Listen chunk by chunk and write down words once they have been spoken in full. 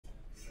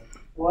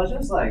Well, it's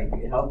just like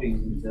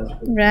helping.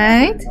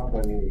 Right?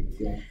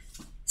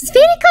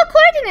 Spherical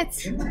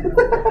coordinates.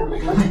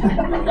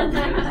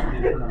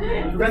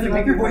 Professor,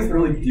 make your voice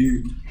really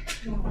deep.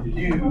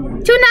 Today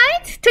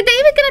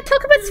we're going to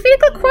talk about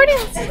spherical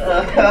coordinates.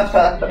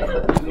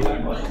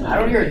 I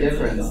don't hear a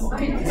difference.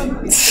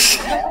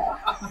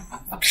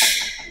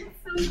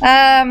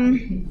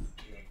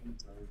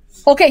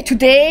 Okay,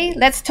 today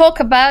let's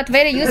talk about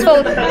very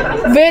useful,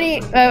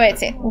 very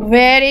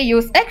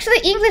useful. Actually,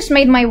 English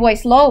made my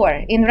voice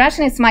lower. In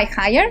Russian, it's much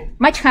higher.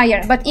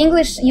 But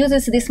English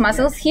uses these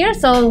muscles here,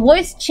 so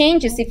voice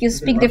changes if you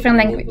speak different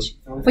language.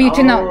 For you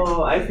to know.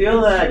 Oh, I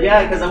feel that,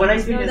 yeah, because when I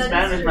speak in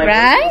Spanish, my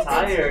voice is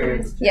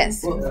higher.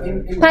 Yes.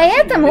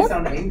 Поэтому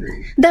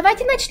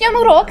давайте начнем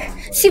урок.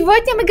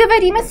 Сегодня мы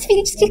говорим о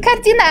сферических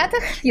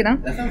координатах. You know.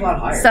 That sounds a lot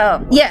higher.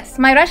 So yes,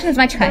 my Russian is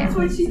much higher. That's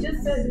what she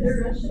just said,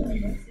 her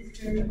Russian.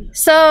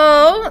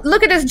 So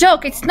look at this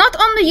joke. It's not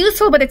only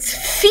useful, but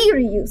it's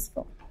very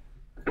useful.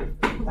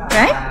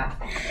 Right?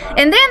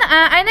 And then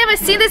I never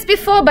seen this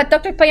before, but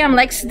Dr. Payam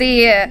likes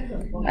the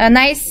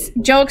nice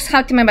jokes,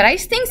 how to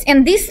memorize things.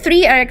 And these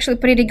three are actually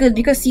pretty good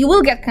because you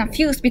will get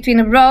confused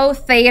between rho,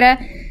 theta.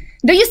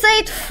 Do you say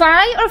it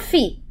phi or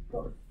phi?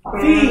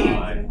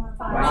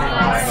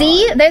 Phi.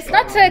 See, there's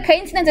not a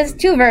coincidence. There's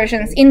two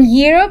versions. In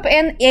Europe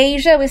and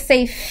Asia, we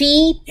say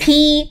phi,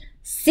 p,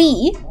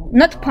 c,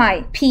 not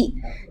pi, p.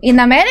 In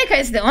America,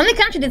 it's the only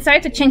country that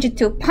decided to change it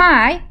to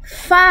pi,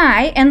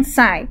 phi, and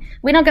psi.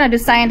 We're not going to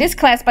do psi in this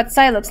class, but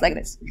psi looks like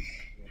this.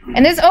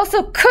 And there's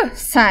also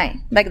psi,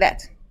 like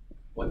that.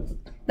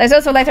 There's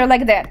also a letter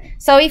like that.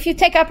 So if you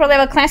take upper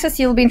level classes,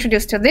 you'll be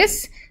introduced to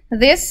this,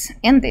 this,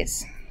 and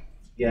this.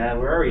 Yeah,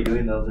 we're already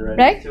doing those already.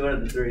 Right? 2 out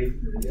of the 3.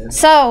 Yeah.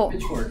 So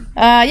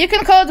you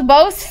can code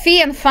both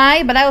phi and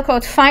phi, but I will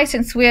code phi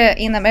since we're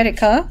in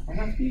America.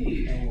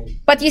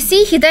 But you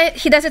see, he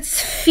does it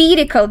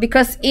spherical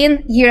because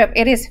in Europe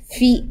it is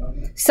phi.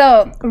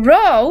 So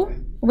rho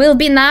will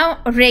be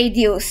now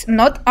radius,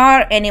 not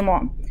r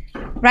anymore.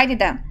 Write it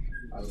down.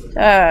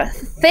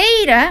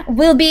 Theta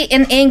will be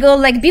an angle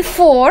like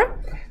before,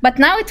 but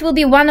now it will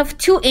be one of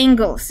two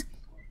angles.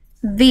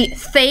 The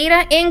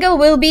theta angle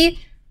will be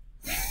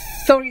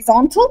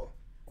horizontal.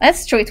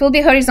 That's true, it will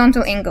be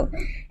horizontal angle.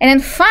 And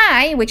then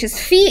phi, which is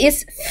phi,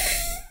 is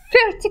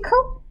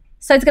vertical,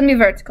 so it's going to be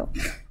vertical.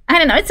 I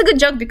don't know, it's a good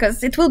joke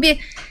because it will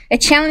be a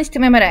challenge to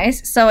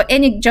memorize, so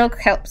any joke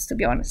helps, to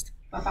be honest.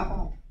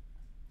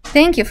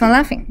 Thank you for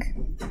laughing.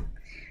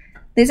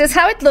 This is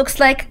how it looks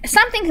like.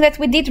 Something that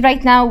we did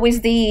right now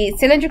with the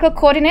cylindrical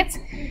coordinates.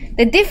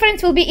 The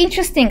difference will be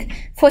interesting.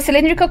 For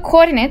cylindrical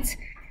coordinates,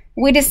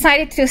 we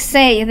decided to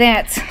say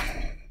that,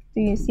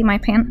 do you see my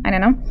pen? I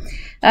don't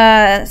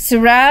know.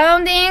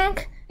 Surrounding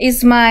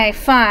is my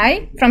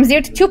phi, from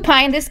 0 to 2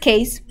 pi in this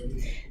case.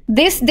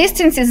 This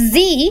distance is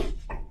z.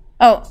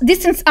 Oh,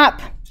 distance up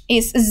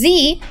is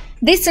z.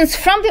 Distance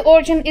from the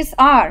origin is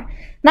r.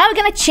 Now we're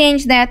going to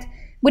change that.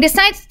 We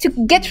decided to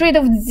get rid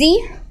of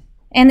z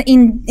and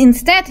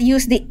instead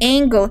use the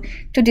angle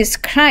to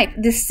describe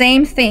the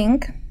same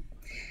thing.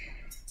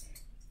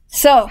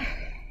 So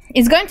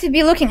it's going to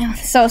be looking,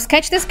 so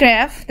sketch this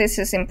graph. This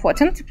is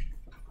important.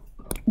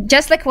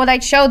 Just like what I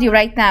showed you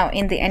right now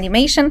in the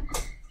animation.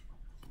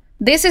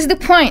 This is the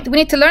point. We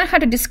need to learn how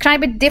to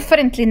describe it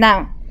differently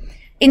now.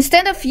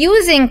 Instead of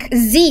using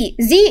z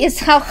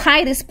is how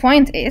high this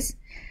point is,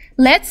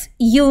 let's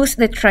use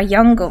the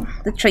triangle.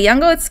 The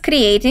triangle it's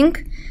creating,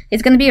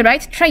 it's going to be a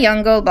right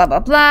triangle, blah, blah,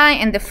 blah,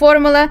 and the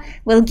formula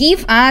will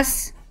give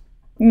us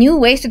new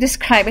ways to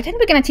describe it. And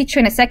we're going to teach you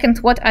in a second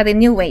what are the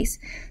new ways.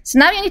 So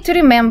now you need to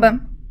remember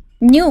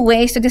new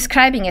ways to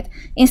describing it.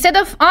 Instead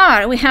of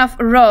r, we have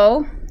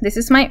rho. This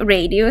is my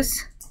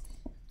radius.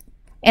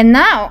 And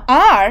now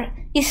r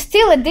is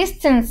still a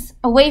distance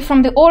away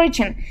from the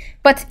origin.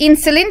 But in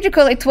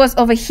cylindrical, it was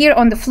over here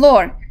on the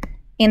floor,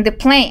 in the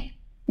plane.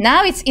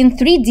 Now it's in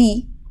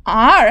 3D.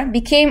 R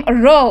became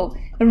rho.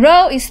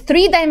 Rho is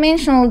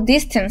three-dimensional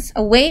distance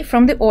away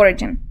from the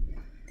origin.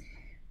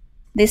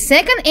 The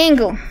second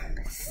angle,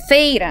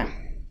 theta.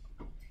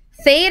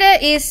 Theta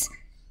is,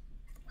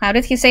 how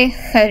did he say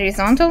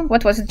horizontal?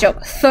 What was the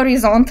joke?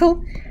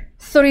 Horizontal.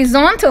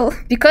 Horizontal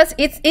because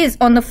it is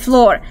on the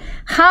floor.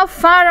 How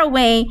far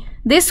away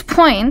this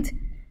point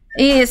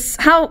is,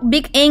 how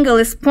big angle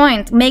this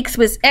point makes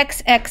with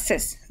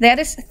x-axis. That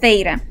is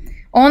theta.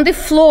 On the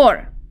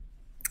floor.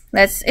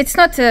 It's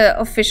not an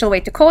official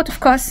way to code,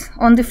 of course,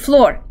 on the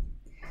floor.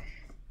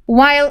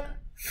 While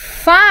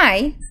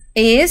phi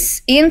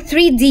is in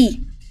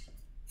 3D.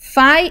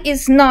 Phi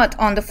is not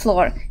on the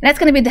floor. And that's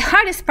going to be the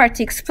hardest part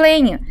to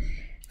explain you.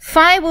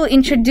 Phi will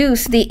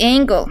introduce the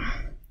angle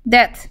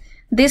that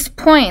this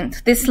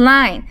point, this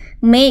line,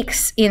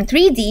 makes in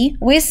 3D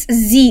with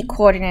z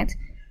coordinate.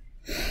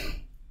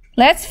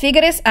 Let's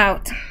figure this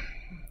out.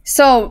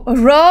 So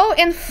rho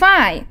and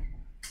phi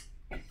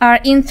are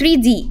in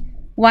 3D,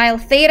 while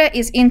theta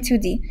is in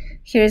 2D.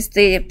 Here's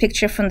the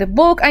picture from the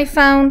book I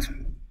found,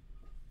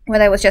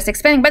 what I was just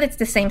explaining, but it's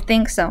the same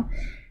thing, so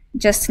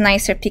just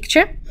nicer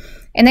picture.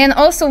 And then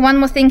also one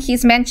more thing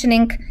he's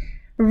mentioning,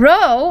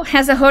 rho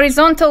has a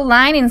horizontal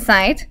line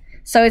inside,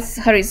 so it's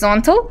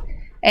horizontal,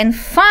 and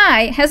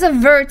phi has a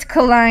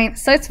vertical line,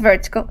 so it's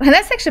vertical. And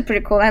that's actually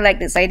pretty cool. I like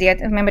this idea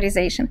of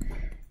memorization.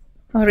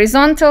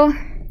 Horizontal,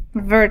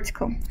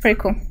 vertical. Pretty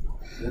cool.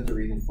 Is that the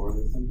reason for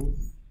the symbols?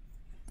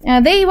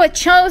 They were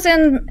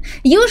chosen,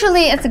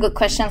 usually, it's a good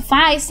question,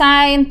 phi,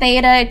 sine,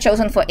 theta,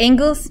 chosen for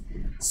angles.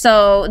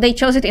 So they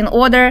chose it in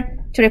order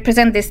to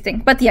represent this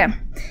thing. But yeah,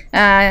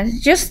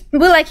 just we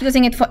like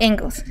using it for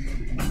angles.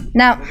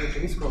 Now,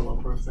 can you scroll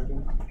up for a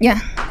second? Yeah.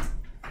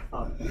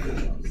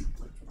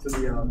 To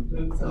the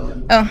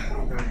Oh,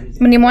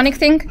 mnemonic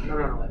thing?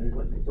 no,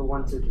 the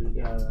 1, 2, 3.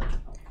 Yeah.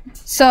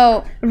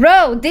 So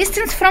rho,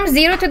 distance from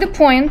 0 to the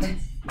point.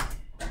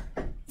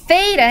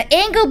 Theta,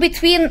 angle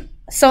between.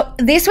 So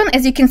this one,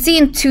 as you can see,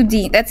 in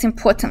 2D. That's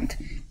important.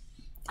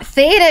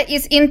 Theta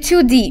is in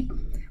 2D,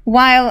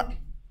 while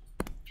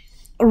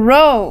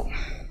rho,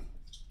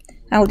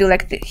 I'll do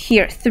like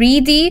here,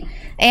 3D,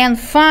 and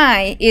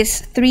phi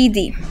is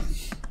 3D.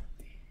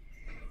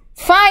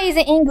 Phi is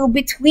the angle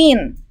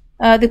between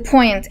the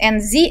point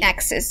and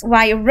z-axis,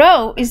 while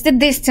rho is the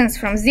distance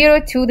from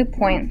 0 to the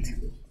point.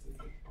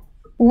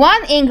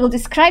 One angle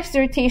describes the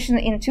rotation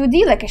in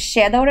 2D, like a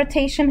shadow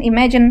rotation.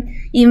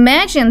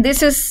 Imagine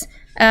this is,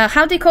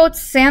 how do you call it,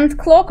 sand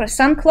clock or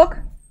sun clock?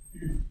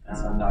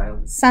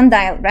 Sundial.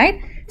 Sundial,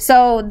 right?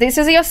 So this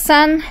is your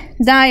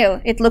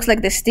sundial. It looks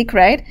like this stick,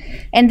 right?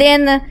 And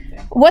then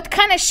what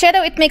kind of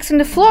shadow it makes on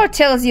the floor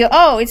tells you,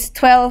 oh, it's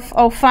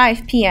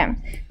 12:05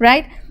 p.m.,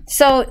 right?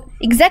 So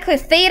exactly,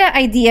 theta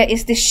idea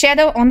is the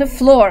shadow on the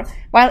floor,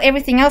 while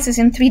everything else is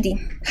in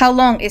 3D. How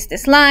long is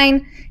this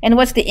line, and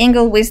what's the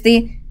angle with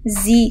the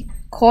z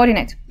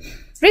coordinate?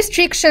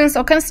 Restrictions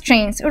or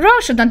constraints. Rho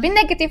should not be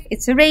negative.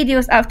 It's a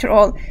radius after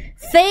all.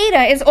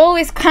 Theta is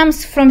always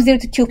comes from 0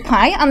 to 2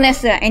 pi,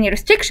 unless there are any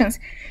restrictions.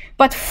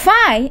 But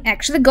phi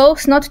actually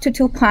goes not to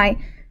 2 pi.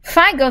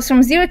 Phi goes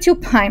from 0 to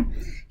pi.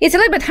 It's a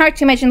little bit hard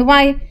to imagine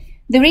why.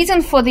 The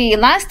reason for the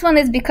last one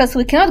is because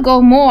we cannot go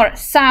more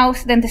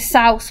south than the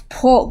South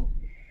Pole.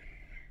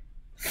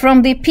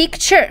 From the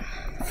picture,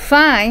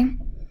 phi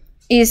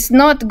is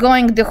not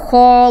going the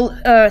whole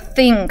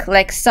thing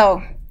like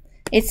so.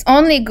 It's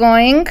only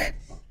going,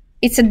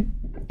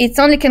 it's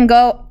only can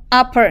go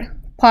upper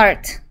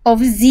part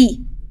of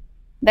z.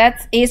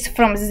 That is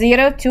from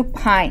 0 to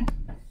pi.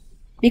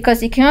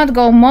 Because you cannot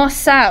go more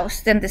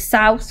south than the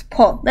South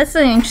Pole. That's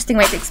an interesting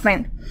way to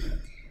explain.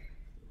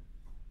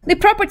 The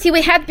property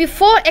we had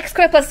before, x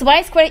squared plus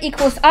y squared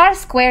equals r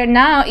squared,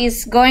 now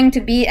is going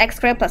to be x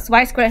squared plus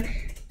y squared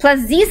plus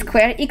z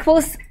squared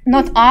equals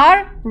not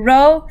r,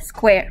 rho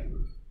squared.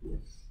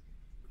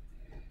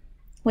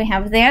 We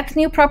have that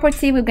new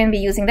property. We're going to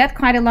be using that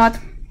quite a lot.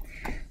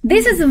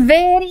 This is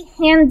very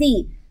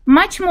handy,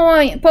 much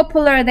more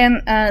popular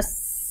than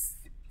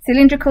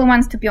cylindrical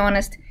ones, to be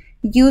honest.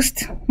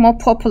 Used, more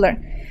popular.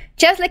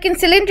 Just like in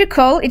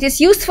cylindrical, it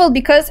is useful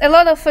because a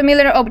lot of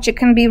familiar object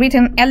can be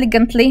written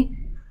elegantly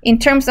in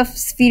terms of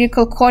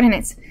spherical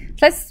coordinates.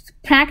 Let's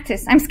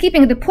practice. I'm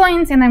skipping the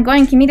points and I'm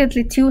going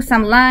immediately to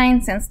some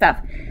lines and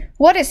stuff.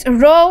 What is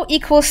rho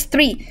equals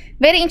 3?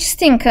 Very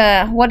interesting.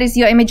 What is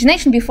your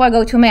imagination before I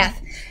go to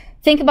math?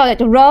 Think about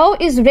it. Rho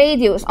is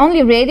radius.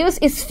 Only radius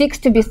is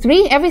fixed to be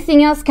 3.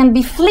 Everything else can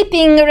be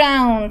flipping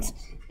around.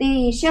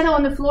 The shadow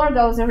on the floor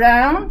goes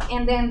around,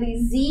 and then the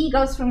z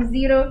goes from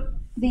 0,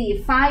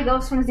 the phi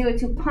goes from 0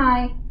 to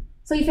pi.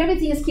 So if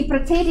everything is keep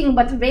rotating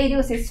but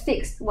radius is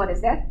fixed, what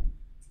is that?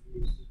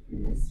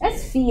 A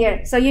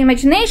sphere. So your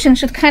imagination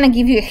should kind of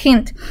give you a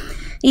hint.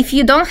 If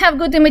you don't have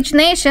good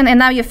imagination and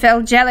now you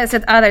felt jealous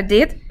that other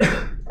did,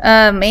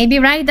 maybe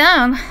write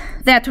down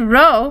that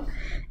rho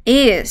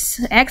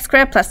is x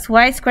squared plus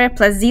y squared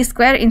plus z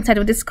squared inside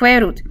of the square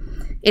root.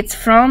 It's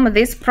from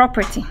this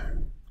property,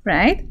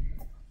 right?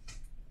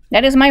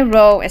 That is my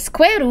rho, a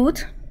square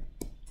root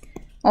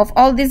of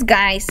all these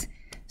guys.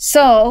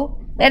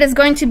 So that is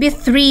going to be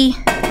 3.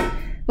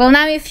 Well,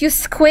 now if you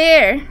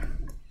square,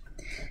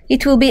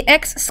 it will be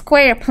x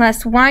squared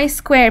plus y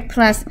squared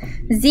plus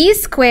z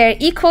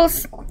squared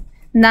equals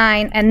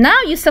 9. And now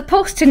you're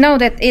supposed to know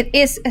that it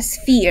is a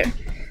sphere.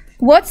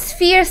 What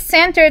sphere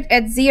centered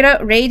at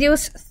 0,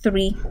 radius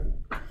 3?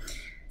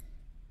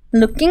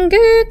 Looking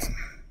good.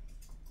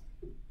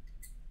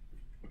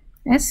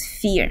 A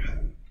sphere.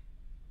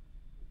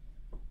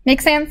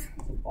 Make sense?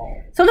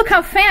 So look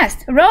how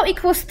fast. Rho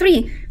equals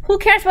 3. Who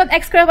cares about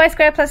x squared, y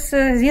squared plus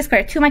z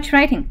squared? Too much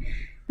writing.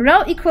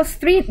 Rho equals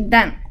 3,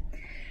 done.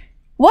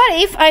 What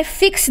if I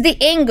fix the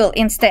angle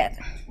instead?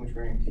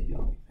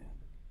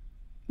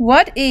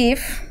 What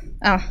if...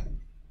 Oh.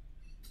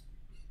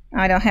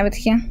 I don't have it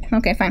here.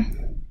 Okay,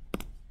 fine.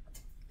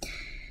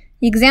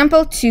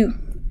 Example 2.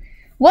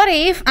 What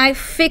if I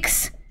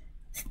fix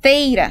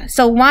theta?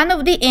 So one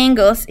of the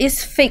angles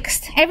is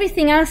fixed.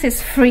 Everything else is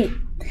free.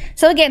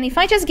 So again, if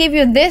I just give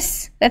you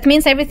this, that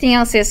means everything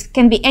else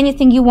can be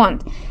anything you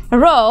want.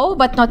 Rho,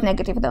 but not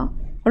negative though.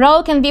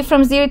 Rho can be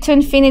from 0 to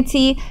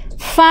infinity.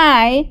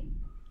 Phi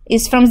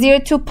is from 0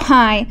 to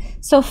pi.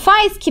 So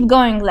phi's keep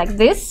going like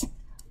this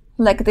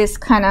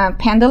kind of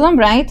pendulum,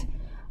 right?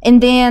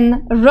 And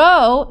then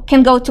rho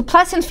can go to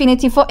plus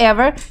infinity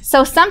forever.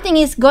 So something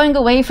is going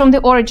away from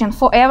the origin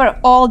forever,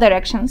 all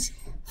directions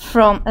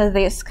from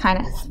this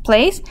kind of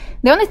place.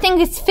 The only thing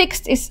that's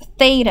fixed is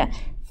theta.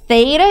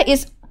 Theta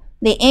is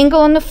the angle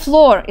on the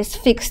floor is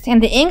fixed,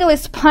 and the angle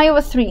is pi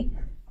over 3.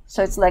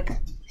 So it's like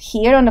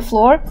here on the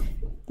floor.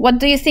 What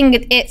do you think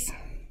it is?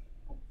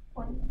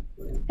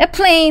 A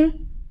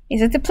plane.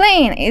 Is it a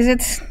plane? Is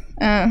it...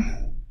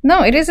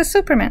 no, it is a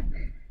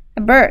Superman.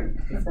 A bird.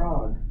 A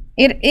frog.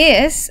 It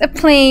is a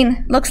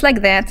plane. Looks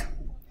like that.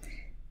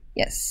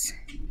 Yes.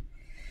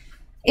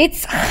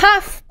 It's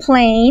half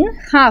plane.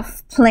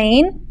 Half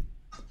plane.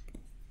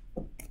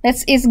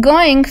 That is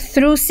going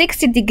through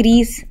 60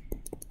 degrees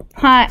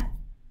pi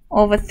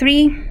over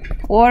 3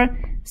 or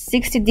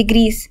 60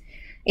 degrees.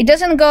 It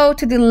doesn't go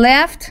to the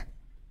left.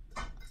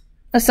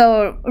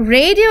 So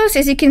radius,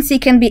 as you can see,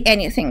 can be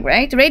anything,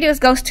 right? Radius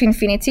goes to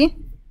infinity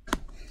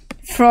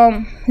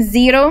from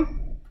 0,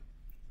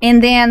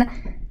 and then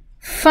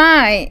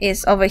phi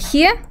is over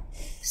here,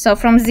 so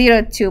from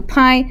 0 to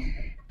pi,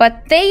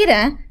 but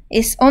theta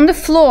is on the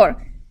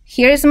floor.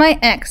 Here is my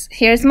x,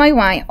 here is my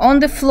y. On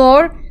the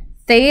floor,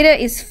 theta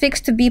is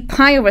fixed to be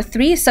pi over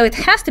 3, so it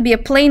has to be a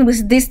plane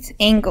with this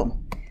angle.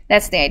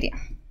 That's the idea.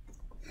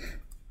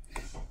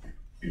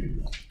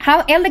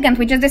 How elegant,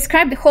 we just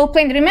described the whole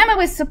plane. Remember,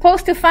 we're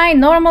supposed to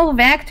find normal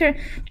vector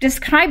to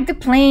describe the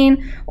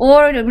plane,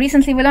 or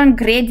recently we learned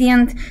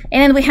gradient,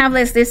 and then we have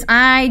this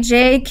I,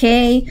 J,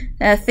 K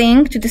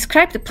thing to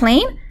describe the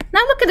plane.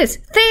 Now look at this,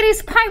 theta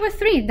is pi over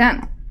 3,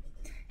 done.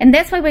 And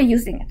that's why we're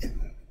using it.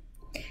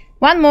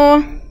 One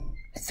more,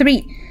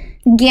 3.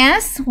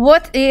 Guess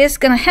what is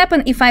gonna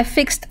happen if I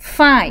fixed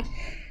phi.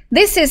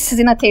 This is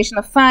the notation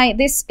of phi,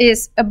 this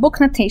is a book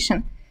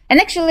notation. And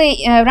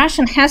actually,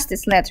 Russian has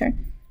this letter.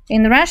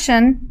 In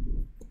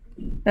Russian,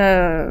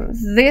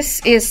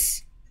 this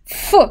is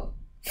f.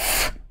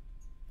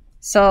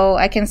 So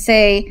I can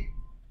say,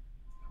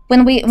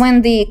 when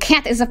the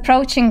cat is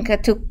approaching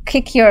to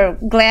kick your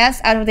glass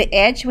out of the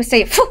edge, we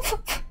say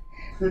f,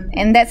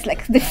 and that's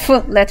like the f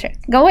letter.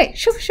 Go away,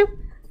 shoo, shoo.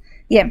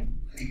 Yeah,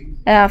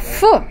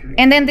 f.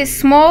 And then this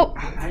small.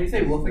 How do you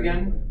say wolf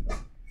again?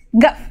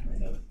 Guff.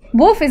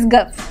 Wolf is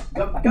guff.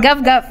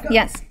 Guff, guff.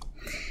 Yes.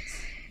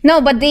 No,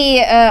 but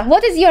the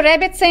what is your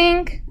rabbit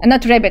saying?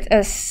 Not rabbit,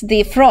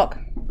 the frog.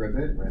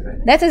 Rabbit,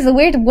 rabbit. That is a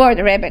weird word,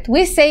 rabbit.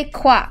 We say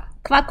qua,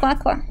 qua, qua,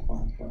 qua.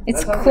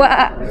 It's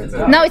qua.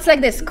 No, it's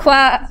like this,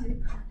 qua,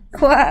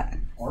 qua.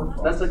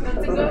 That's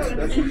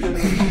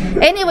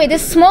Anyway, the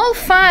small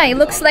phi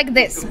looks like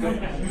this.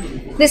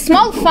 The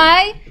small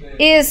phi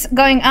is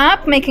going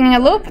up, making a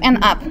loop,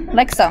 and up,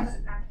 like so.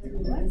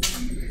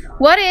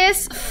 What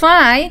is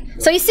phi?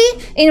 So you see,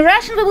 in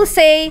Russian we will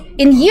say,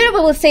 in Europe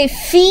we will say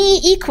phi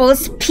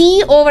equals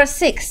p over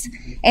 6.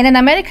 And then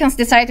Americans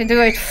decide to do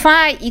it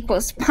phi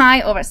equals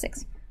pi over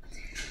 6.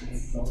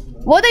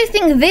 What do you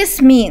think this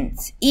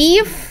means?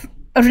 If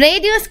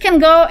radius can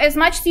go as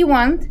much as you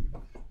want,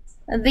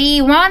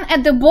 the one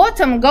at the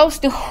bottom goes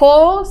the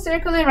whole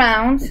circle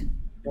around.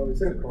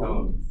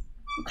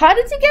 How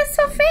did you get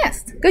so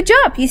fast? Good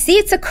job. You see,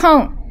 it's a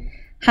cone.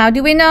 How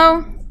do we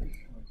know?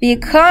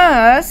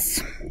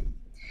 Because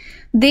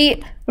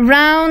the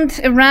round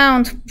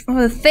around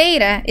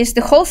theta is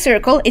the whole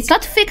circle. It's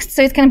not fixed,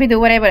 so it can be do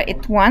whatever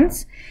it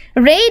wants.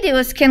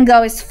 Radius can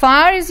go as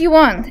far as you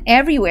want,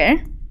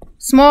 everywhere,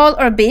 small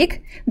or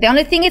big. The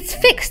only thing it's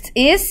fixed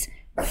is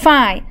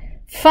phi.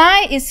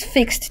 Phi is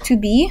fixed to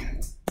be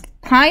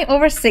pi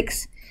over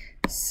 6.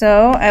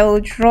 So I will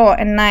draw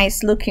a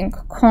nice looking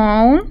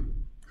cone.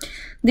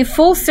 The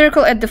full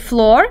circle at the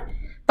floor,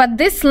 but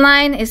this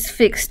line is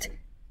fixed.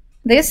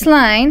 This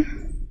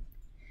line,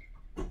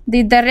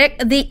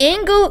 the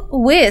angle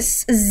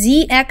with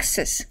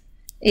z-axis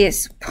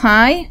is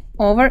pi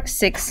over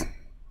 6.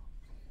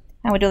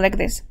 I will do like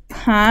this,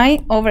 pi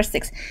over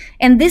 6.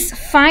 And this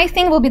phi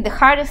thing will be the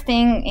hardest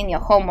thing in your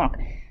homework.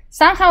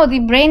 Somehow the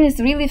brain is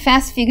really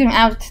fast figuring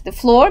out the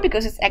floor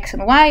because it's x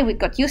and y, we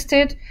got used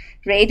to it.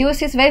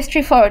 Radius is very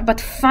straightforward,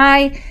 but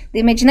phi, the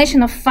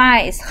imagination of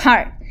phi is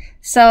hard.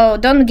 So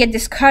don't get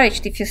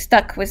discouraged if you're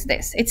stuck with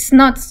this. It's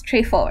not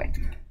straightforward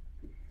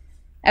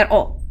at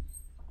all.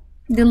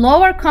 The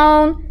lower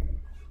cone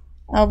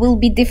will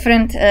be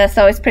different,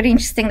 so it's pretty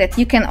interesting that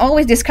you can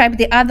always describe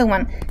the other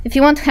one. If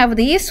you want to have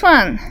this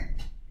one,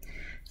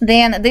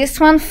 then this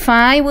one,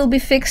 phi, will be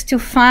fixed to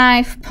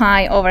 5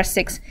 pi over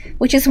 6,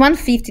 which is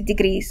 150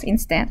 degrees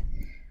instead,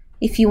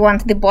 if you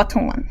want the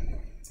bottom one.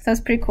 So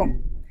it's pretty cool.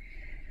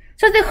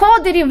 So the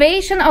whole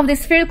derivation of the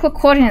spherical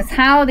coordinates,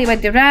 how they were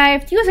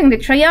derived, using the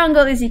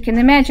triangle, as you can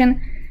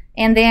imagine,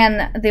 and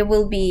then there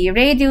will be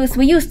radius.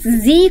 We used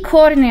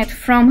z-coordinate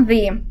from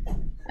the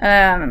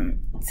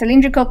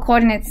cylindrical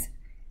coordinates,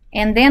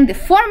 and then the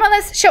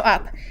formulas show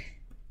up.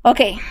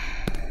 Okay,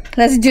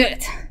 let's do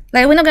it.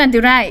 Like, we're not going to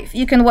derive.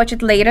 You can watch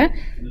it later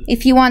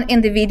if you want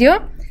in the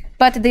video.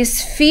 But the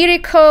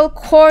spherical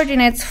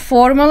coordinates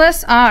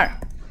formulas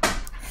are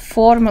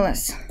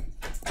formulas.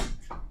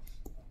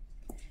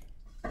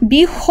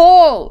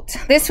 Behold,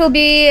 this will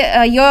be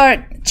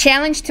your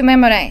challenge to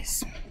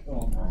memorize.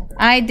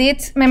 I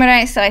did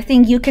memorize, so I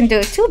think you can do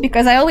it too,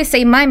 because I always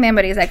say my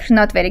memory is actually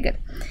not very good.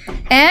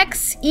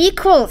 X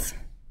equals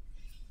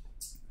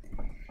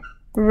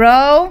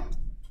rho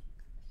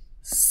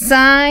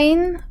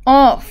sine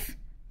of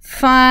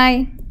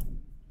phi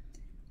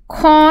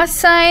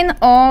cosine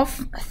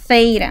of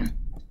theta.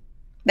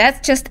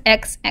 That's just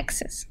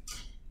x-axis.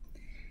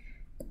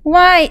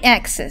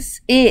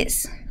 Y-axis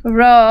is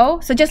rho,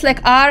 so just like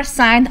r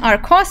sine, r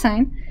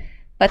cosine,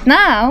 but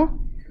now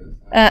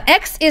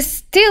x is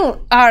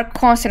still r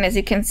cosine, as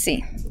you can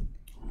see.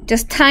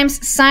 Just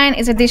times sine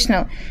is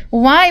additional.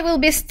 Y will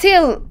be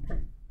still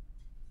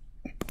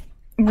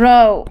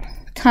rho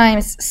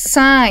times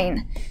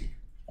sine.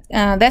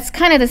 That's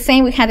kind of the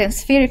same we had in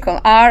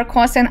spherical, r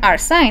cosine, r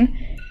sine.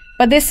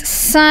 But this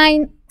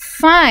sine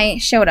phi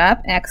showed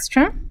up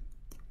extra.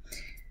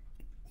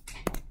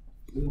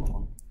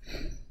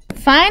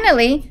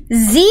 Finally,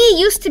 z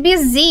used to be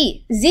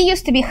z. Z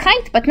used to be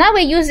height, but now we're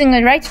using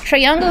a right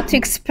triangle to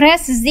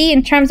express z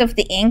in terms of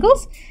the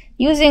angles.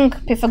 Using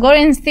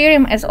Pythagorean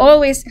theorem, as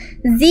always,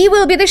 z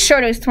will be the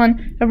shortest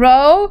one,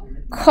 rho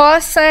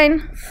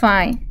cosine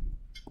phi.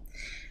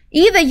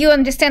 Either you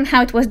understand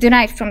how it was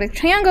derived from the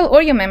triangle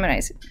or you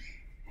memorize it.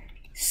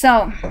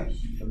 So,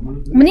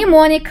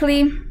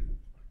 mnemonically,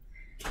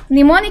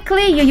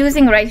 you're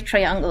using right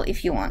triangle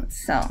if you want.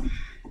 So,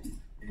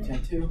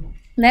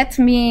 let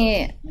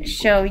me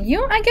show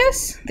you, I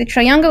guess, the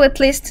triangle at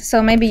least,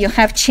 so maybe you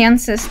have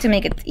chances to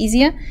make it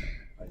easier.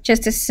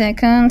 Just a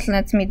second,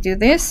 let me do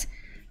this.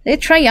 The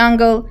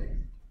triangle,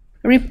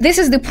 this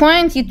is the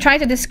point you try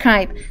to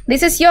describe.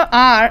 This is your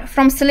R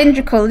from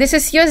cylindrical, this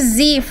is your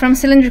Z from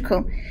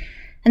cylindrical.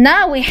 And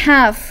now we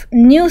have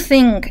new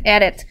thing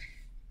added.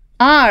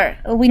 R,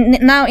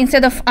 now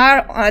instead of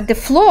R, the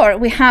floor,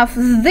 we have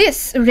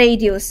this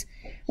radius,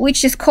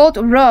 which is called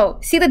rho.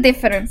 See the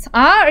difference?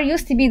 R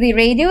used to be the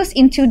radius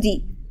in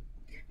 2D.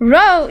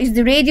 Rho is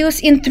the radius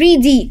in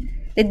 3D.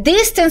 The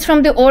distance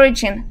from the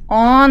origin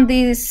on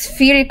the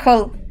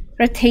spherical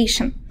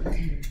rotation.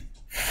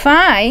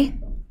 Phi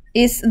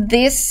is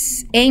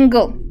this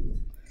angle.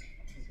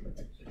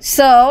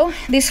 So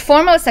these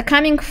formulas are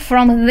coming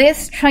from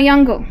this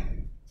triangle.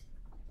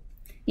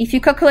 If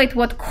you calculate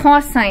what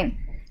cosine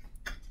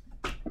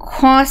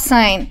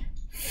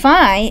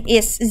phi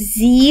is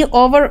z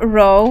over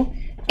rho,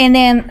 and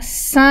then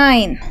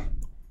sine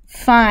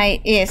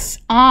phi is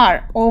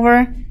r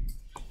over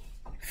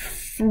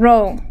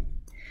rho.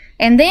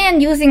 And then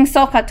using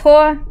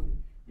SOHCAHTOA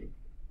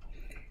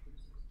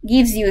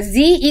gives you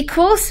z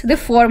equals the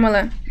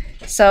formula.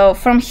 So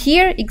from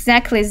here,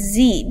 exactly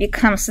z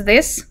becomes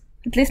this.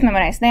 At least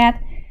memorize that.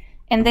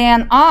 And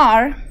then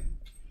r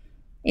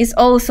is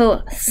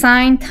also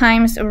sine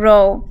times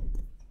rho.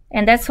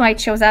 And that's why it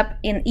shows up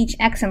in each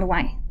x and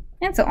y,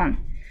 and so on.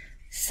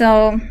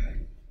 So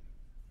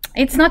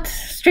it's not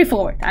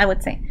straightforward, I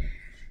would say.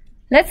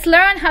 Let's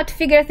learn how to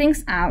figure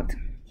things out.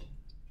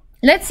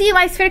 Let's see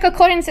why spherical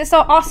coordinates is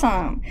so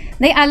awesome.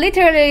 They are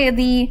literally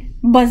the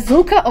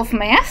bazooka of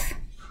math.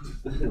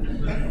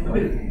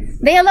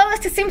 They allow us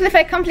to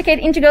simplify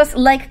complicated integrals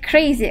like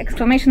crazy,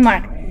 exclamation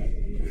mark.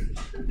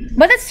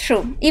 But that's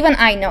true, even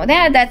I know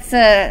that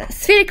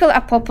spherical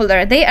are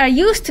popular. They are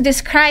used to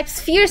describe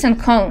spheres and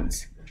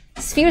cones.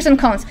 Spheres and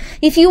cones.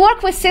 If you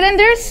work with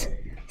cylinders,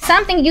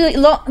 something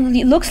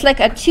looks like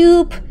a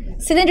tube,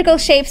 cylindrical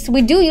shapes,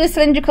 we do use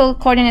cylindrical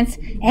coordinates.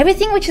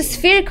 Everything which is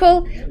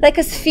spherical, like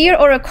a sphere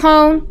or a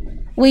cone,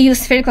 we use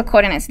spherical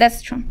coordinates.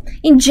 That's true.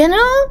 In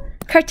general,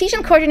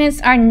 Cartesian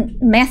coordinates are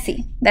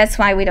messy. That's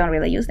why we don't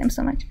really use them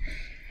so much.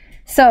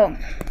 So,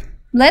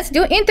 let's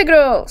do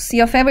integrals,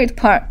 your favorite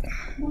part.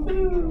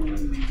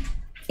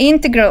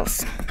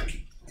 Integrals.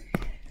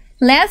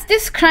 Let's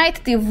describe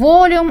the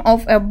volume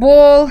of a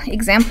ball.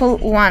 Example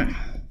 1.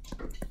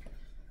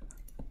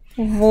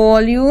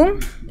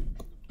 Volume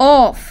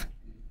of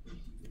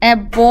a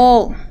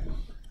ball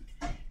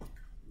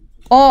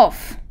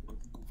of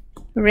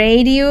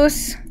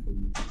radius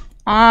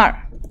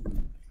r.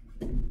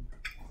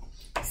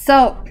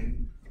 So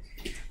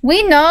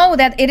we know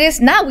that it is,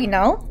 now we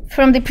know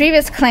from the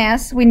previous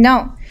class, we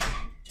know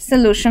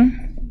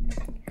solution,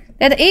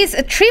 that is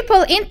a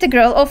triple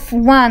integral of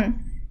 1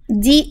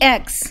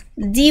 dx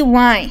dy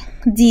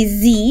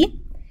dz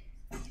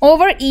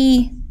over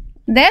E.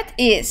 That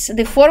is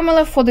the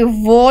formula for the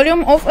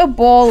volume of a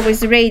ball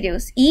with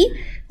radius E,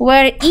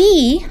 where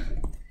E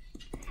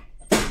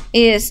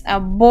is a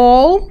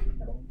ball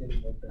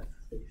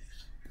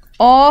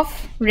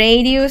of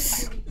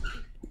radius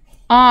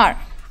r.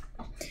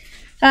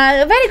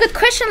 A very good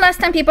question. Last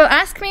time people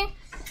asked me.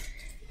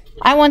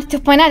 I wanted to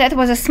point out that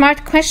was a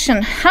smart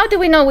question. How do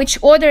we know which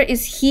order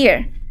is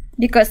here?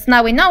 Because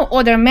now we know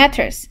order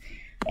matters.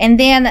 And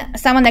then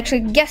someone actually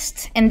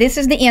guessed, and this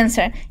is the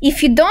answer.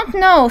 If you don't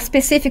know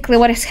specifically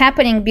what is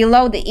happening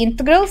below the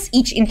integrals,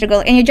 each integral,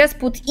 and you just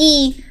put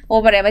E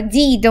or whatever,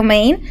 D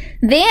domain,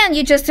 then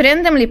you just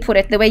randomly put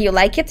it the way you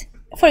like it.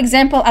 For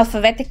example,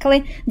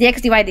 alphabetically,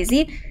 dx dy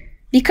dz.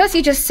 because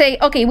you just say,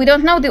 okay, we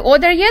don't know the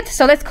order yet,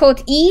 so let's call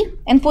it E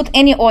and put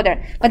any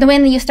order. But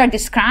when you start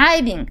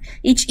describing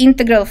each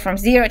integral from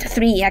 0 to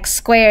 3x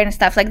squared and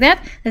stuff like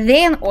that,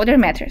 then order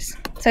matters.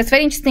 So it's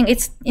very interesting.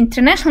 It's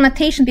international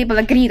notation, people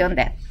agreed on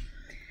that.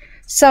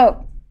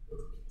 So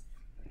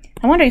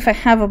I wonder if I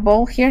have a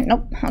ball here.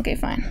 Nope. Okay,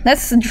 fine.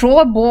 Let's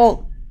draw a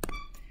ball.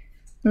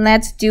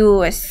 Let's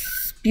do a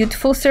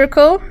beautiful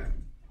circle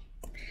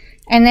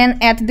and then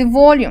add the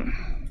volume,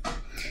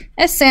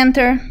 a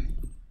center.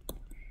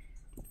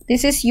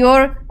 This is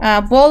your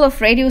ball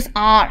of radius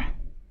r.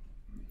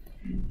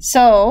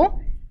 So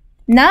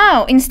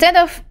now instead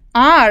of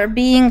r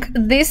being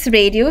this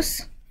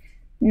radius,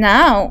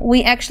 now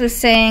we actually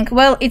saying,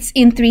 well, it's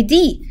in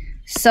 3D.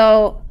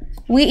 So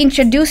we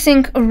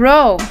introducing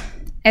rho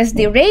as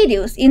the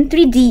radius in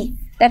 3D.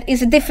 That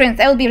is a difference.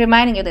 I will be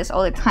reminding you this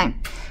all the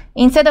time.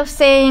 Instead of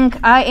saying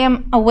I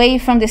am away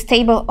from this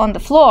table on the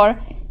floor,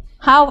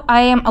 how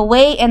I am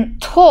away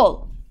and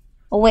tall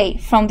away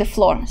from the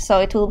floor. So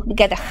it will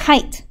get a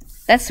height.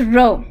 That's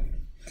rho.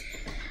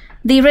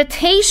 The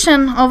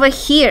rotation over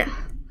here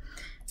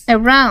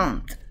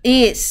around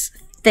is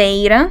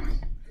theta.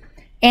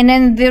 And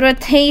then the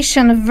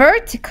rotation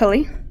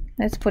vertically,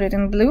 let's put it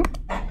in blue,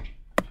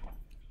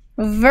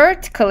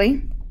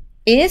 vertically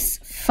is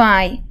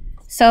phi.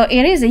 So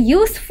it is a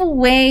useful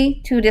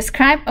way to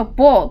describe a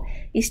ball,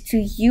 is to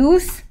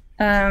use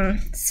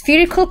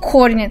spherical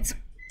coordinates.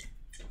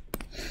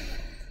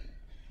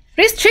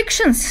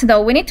 Restrictions,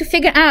 though, we need to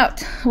figure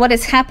out what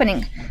is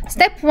happening.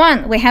 Step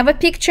 1, we have a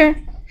picture.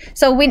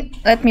 So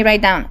let me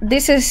write down.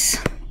 This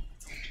is,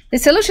 the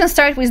solution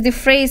starts with the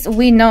phrase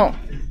we know.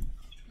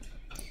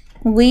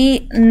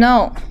 We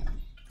know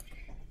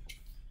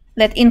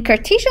that in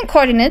Cartesian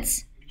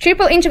coordinates,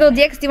 triple integral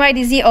dx dy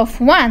dz of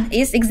 1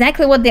 is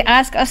exactly what they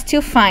ask us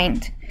to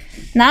find.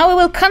 Now we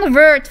will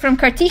convert from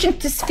Cartesian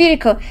to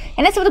spherical,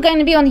 and that's what's going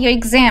to be on your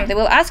exam. They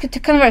will ask you to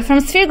convert from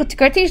spherical to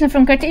Cartesian,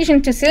 from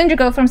Cartesian to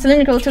cylindrical, from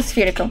cylindrical to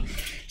spherical.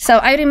 So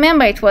I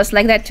remember it was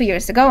like that 2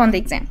 years ago on the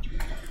exam.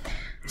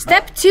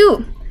 Step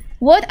 2,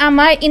 what are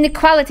my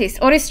inequalities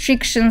or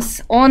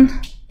restrictions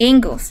on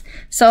angles?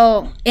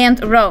 So,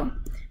 and rho.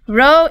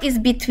 Rho is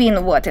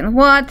between what and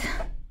what,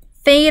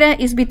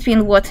 theta is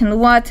between what and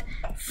what,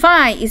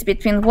 phi is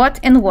between what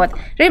and what.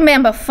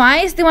 Remember, phi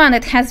is the one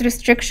that has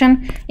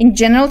restriction in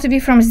general to be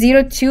from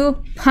 0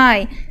 to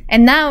pi,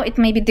 and now it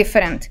may be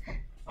different.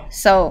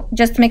 So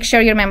just make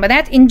sure you remember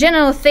that. In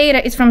general,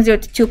 theta is from 0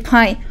 to 2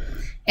 pi,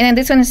 and then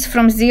this one is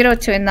from 0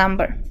 to a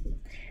number.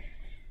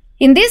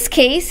 In this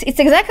case, it's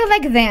exactly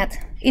like that.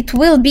 It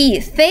will be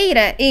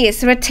theta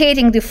is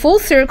rotating the full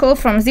circle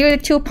from 0 to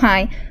 2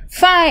 pi,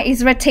 phi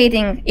is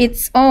rotating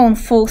its own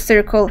full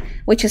circle,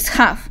 which is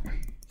half,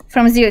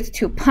 from 0 to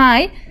 2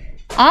 pi.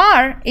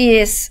 R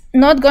is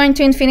not going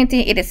to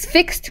infinity, it is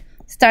fixed,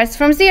 starts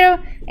from 0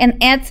 and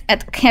ends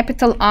at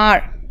capital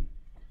R.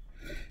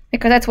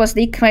 Because that was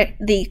the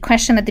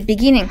question at the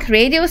beginning.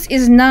 Radius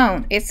is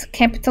known, it's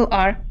capital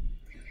R.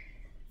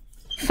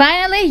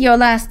 Finally, your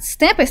last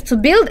step is to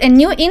build a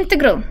new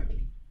integral.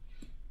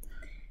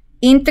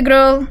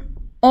 Integral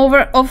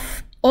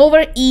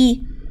over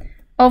E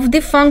of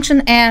the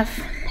function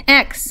f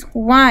x,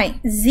 y,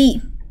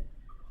 z.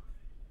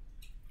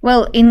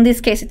 Well, in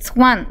this case it's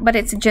 1, but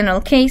it's a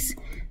general case.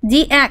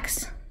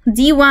 Dx,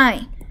 dy,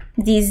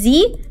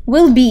 dz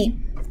will be.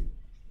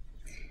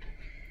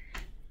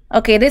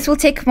 Okay, this will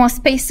take more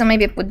space, so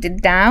maybe I put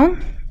it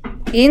down.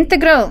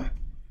 Integral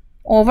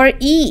over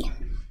E.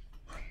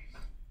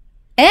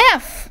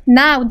 F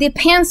now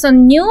depends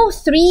on new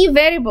 3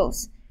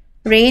 variables.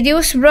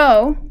 Radius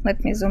rho,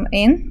 let me zoom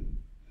in.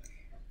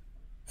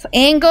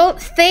 Angle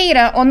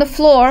theta on the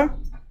floor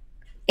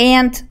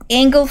and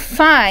angle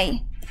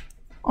phi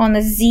on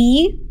the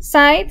z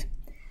side.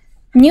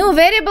 New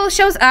variable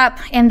shows up,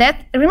 and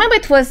that, remember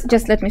it was,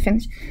 just let me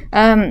finish.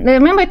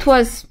 Remember it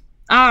was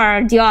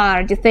r,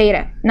 dr, d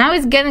theta. Now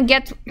it's gonna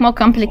get more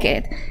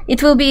complicated.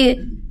 It will be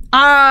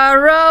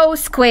r rho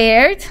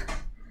squared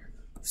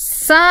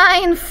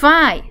sine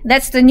phi.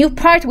 That's the new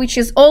part which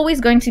is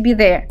always going to be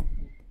there.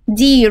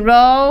 D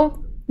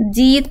rho,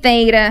 d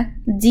theta,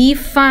 d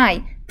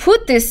phi.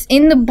 Put this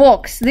in the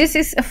box. This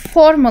is a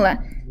formula.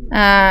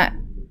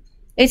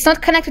 It's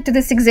not connected to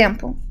this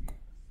example.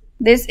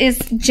 This is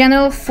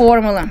general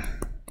formula.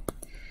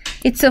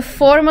 It's a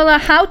formula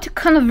how to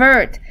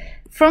convert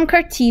from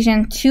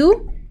Cartesian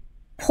to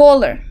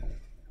polar.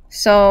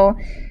 So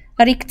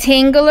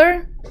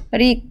rectangular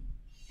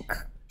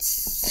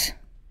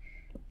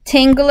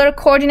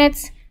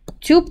coordinates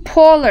to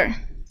polar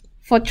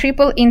for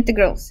triple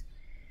integrals.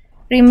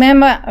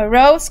 Remember,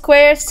 rho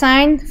squared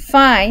sine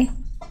phi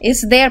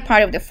is their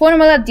part of the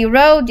formula. D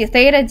rho, d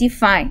theta, d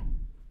phi.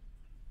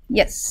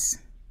 Yes.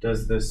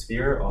 Does the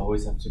sphere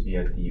always have to be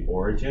at the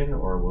origin,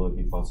 or will it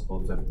be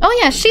possible to... Oh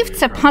yeah,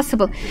 shifts are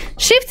possible.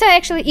 Shifts are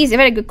actually easy.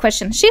 Very good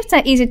question. Shifts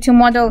are easy to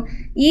model.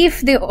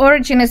 If the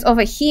origin is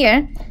over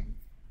here,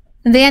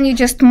 then you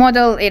just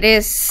model it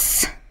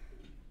is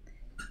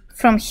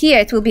from here.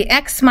 It will be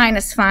x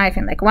minus 5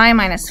 and like y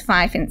minus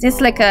 5. And it's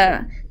like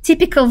a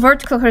typical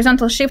vertical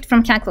horizontal shift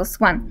from calculus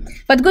 1.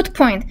 But good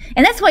point.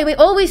 And that's why we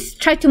always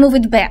try to move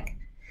it back.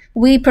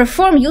 We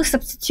perform U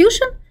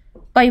substitution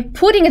by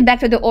putting it back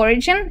to the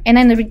origin and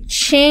then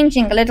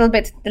changing a little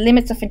bit the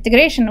limits of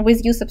integration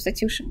with U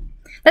substitution.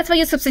 That's why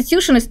U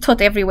substitution is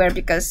taught everywhere,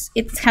 because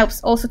it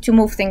helps also to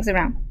move things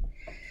around.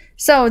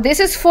 So this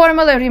is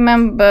formula.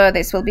 Remember,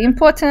 this will be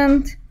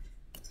important.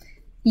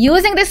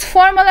 Using this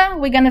formula,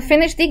 we're going to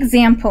finish the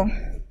example.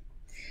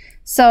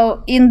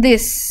 So in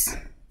this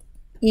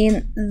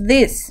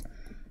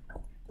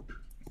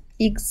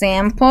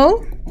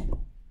example,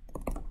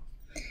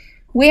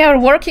 we are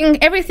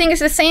working, everything is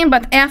the same,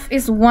 but f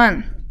is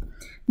 1.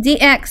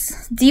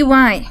 dx, dy,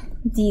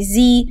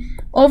 dz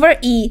over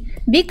e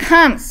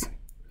becomes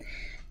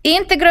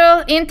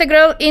integral.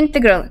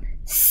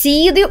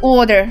 See the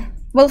order.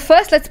 Well,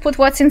 first let's put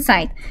what's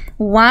inside.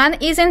 1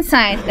 is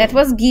inside, that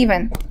was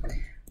given.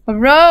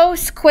 Rho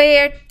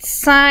squared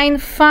sine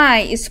phi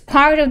is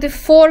part of the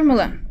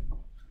formula.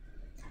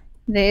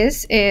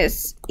 This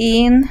is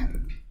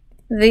in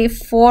the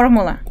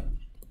formula.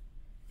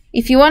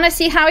 If you want to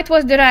see how it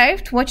was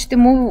derived, watch the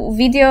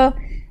video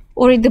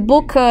or read the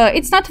book.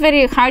 It's not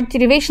very hard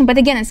derivation, but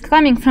again, it's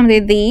coming from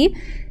the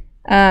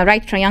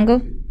right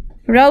triangle.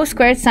 Rho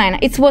squared sine.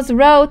 It was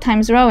rho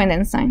times rho and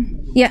then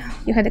sine. Yeah,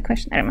 you had a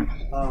question, I remember.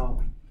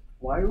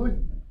 Why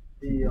would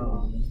the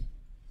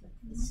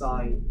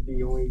sine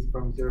be only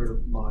from 0 to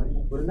pi?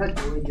 Wouldn't that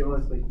only give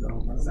us like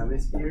the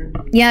semi-sphere?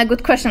 Yeah,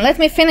 good question. Let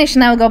me finish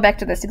and I'll go back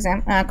to this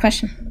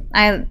question.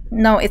 I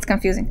know it's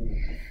confusing.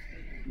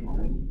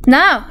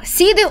 Now,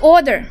 see the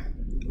order.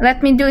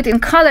 Let me do it in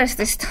colors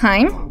this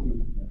time.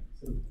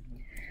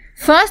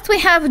 First we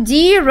have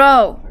d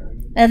rho.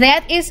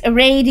 That is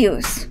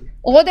radius.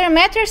 Order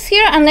matters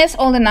here unless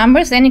all the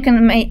numbers, then you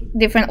can make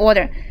different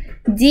order.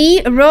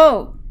 D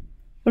rho.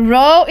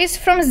 Rho is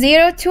from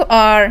 0 to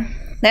r.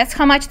 That's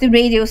how much the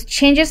radius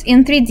changes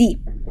in 3D.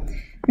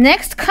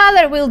 Next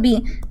color will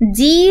be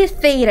d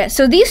theta.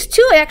 So these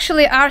two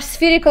actually are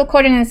spherical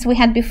coordinates we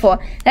had before.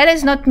 That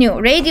is not new.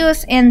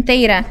 Radius and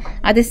theta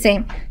are the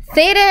same.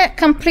 Theta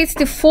completes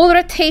the full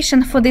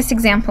rotation for this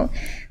example.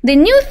 The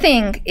new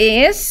thing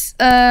is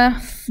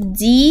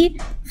d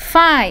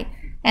phi.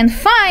 And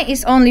phi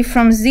is only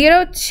from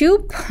 0 to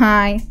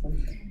pi.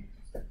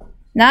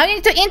 Now you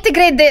need to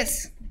integrate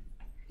this.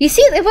 You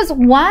see, it was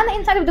 1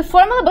 inside of the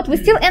formula, but we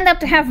still end up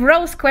to have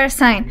rho square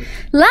sine.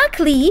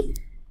 Luckily,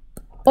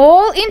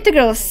 all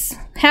integrals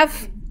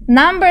have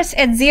numbers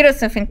at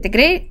limits of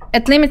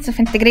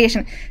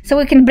integration. So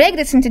we can break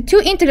this into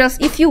two integrals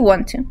if you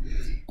want to.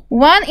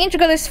 One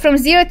integral is from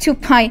 0 to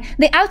pi.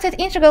 The outside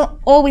integral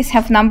always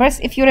have numbers,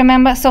 if you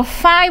remember. So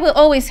phi will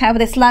always have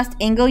this last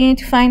angle you need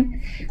to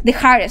find. The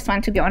hardest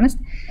one, to be honest.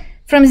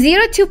 From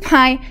 0 to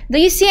pi, do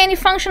you see any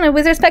function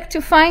with respect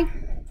to phi?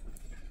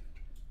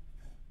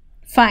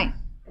 Phi.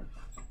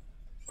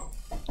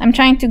 I'm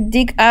trying to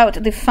dig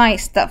out the phi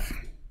stuff.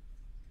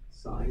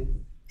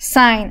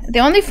 Sine. The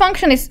only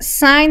function is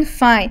sine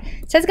phi.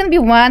 So it's going to be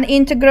 1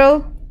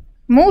 integral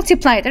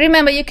multiplied.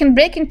 Remember, you can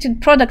break into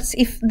products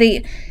if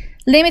the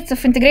limits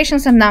of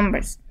integrations are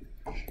numbers.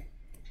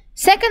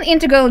 Second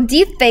integral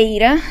d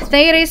theta.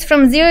 Theta is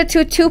from 0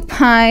 to 2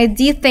 pi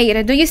d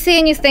theta. Do you see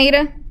any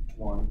theta?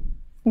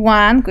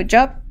 1. Good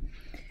job.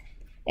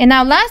 And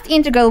now last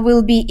integral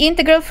will be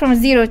integral from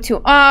 0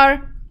 to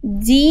r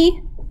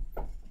d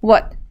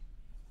what?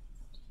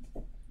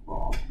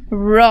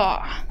 Rho.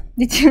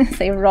 Did you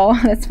say rho?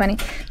 That's funny.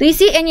 Do you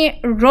see any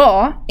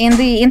rho in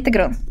the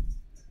integral?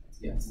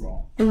 Yes.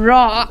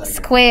 Rho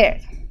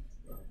squared.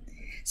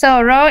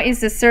 So rho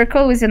is a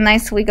circle with a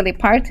nice wiggly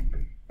part.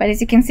 But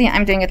as you can see,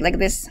 I'm doing it like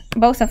this.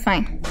 Both are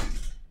fine.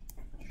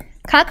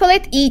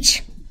 Calculate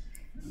each.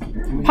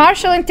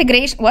 Partial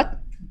integration. What?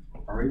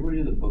 Are we able to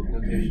do the book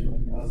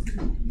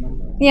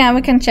notation? Yeah,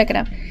 we can check it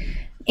out.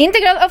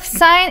 Integral of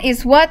sine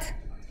is what?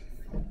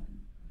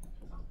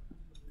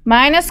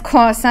 Minus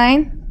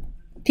cosine.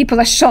 People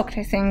are shocked,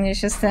 I think.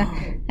 It's just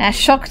a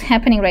shock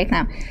happening right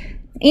now.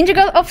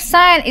 Integral of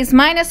sine is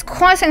minus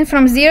cosine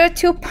from 0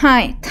 to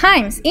pi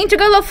times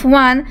integral of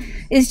 1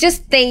 is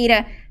just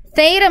theta.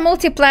 Theta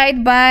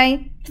multiplied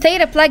by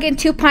theta plug in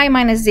 2 pi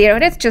minus 0.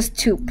 That's just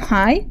 2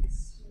 pi.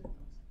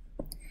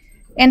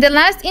 And the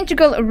last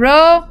integral,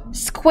 rho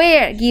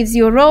square, gives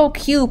you rho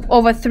cube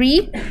over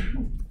 3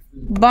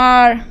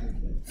 bar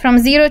from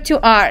 0 to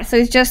r. So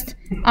it's just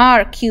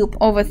r cube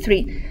over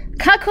 3.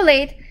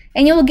 Calculate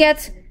and you'll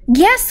get,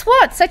 guess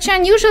what? Such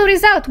an unusual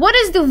result. What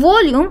is the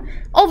volume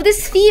of the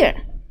sphere?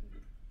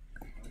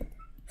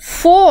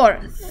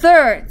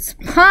 4/3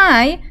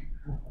 pi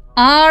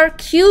r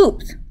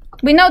cubed.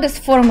 We know this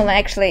formula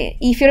actually.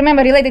 If you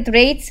remember related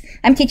rates,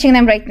 I'm teaching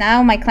them right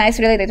now, my class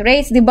related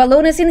rates. The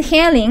balloon is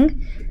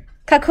inhaling.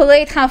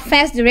 Calculate how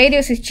fast the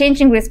radius is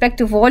changing with respect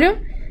to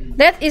volume.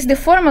 That is the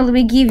formula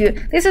we give you.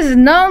 This is a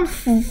known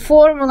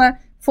formula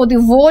for the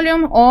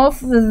volume of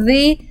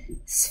the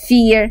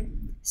sphere.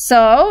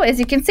 So, as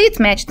you can see, it's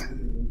matched.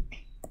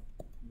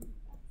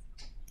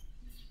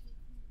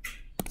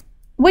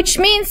 Which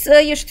means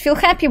you should feel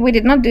happy we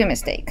did not do a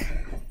mistake.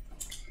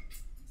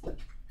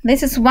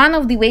 This is one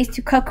of the ways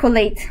to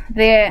calculate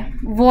the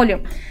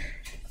volume.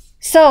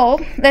 So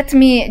let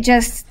me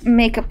just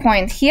make a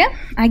point here.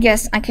 I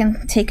guess I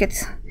can take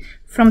it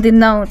from the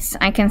notes.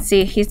 I can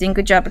see he's doing a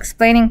good job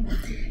explaining.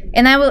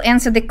 And I will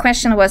answer the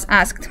question was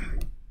asked.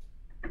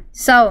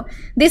 So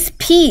this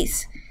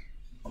piece,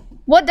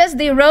 what does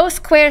the rho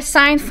square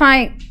sine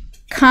phi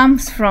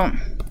comes from?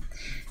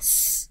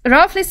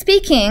 Roughly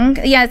speaking,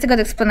 yeah, it's a good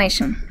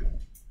explanation.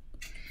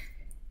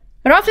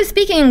 Roughly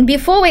speaking,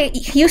 before we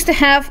used to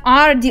have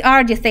r d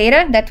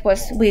theta, that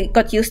was, we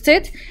got used to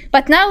it,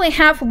 but now we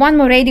have one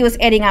more radius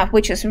adding up,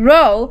 which is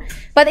rho,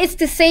 but it's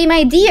the same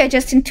idea,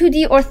 just in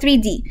 2D or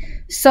 3D.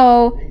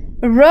 So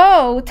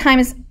rho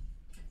times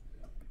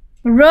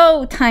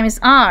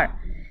r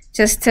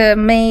just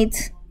made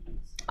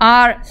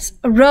r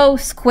rho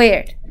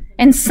squared,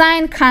 and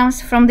sine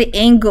comes from the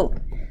angle,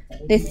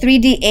 the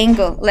 3D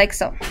angle, like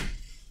so.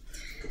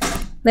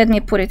 Let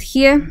me put it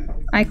here.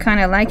 I kind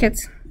of like it.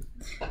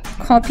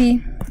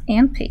 Copy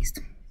and paste.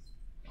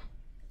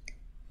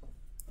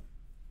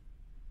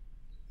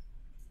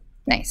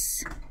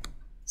 Nice.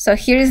 So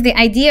here is the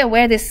idea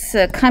where this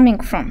is coming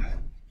from.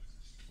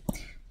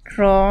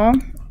 Draw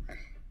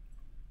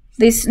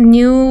this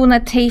new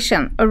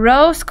notation, a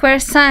rho square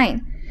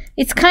sine.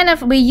 It's kind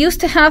of, we used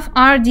to have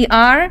r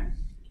dr,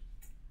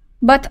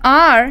 but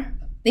r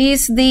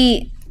is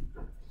the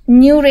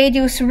new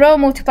radius rho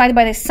multiplied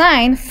by the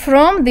sine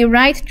from the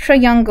right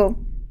triangle.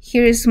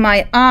 Here is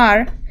my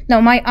r. No,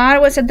 my r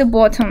was at the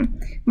bottom.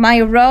 My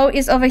rho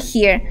is over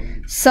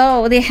here.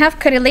 So they have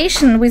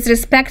correlation with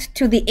respect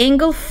to the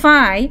angle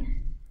phi.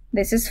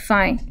 This is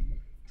phi.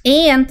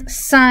 And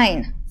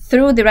sine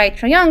through the right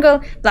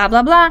triangle, blah,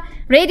 blah, blah.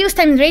 Radius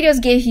times radius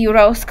gave you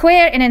rho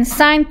square, and then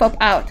sine pop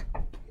out.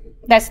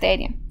 That's the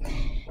idea.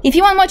 If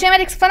you want more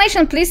geometric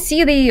explanation, please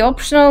see the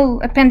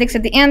optional appendix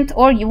at the end,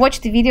 or you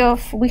watch the video.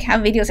 We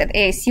have videos at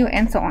ASU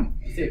and so on.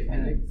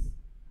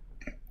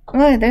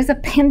 Well, there's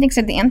appendix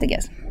at the end, I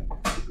guess.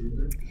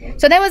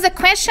 So there was a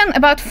question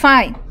about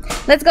phi.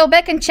 Let's go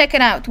back and check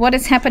it out. What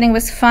is happening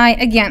with phi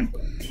again?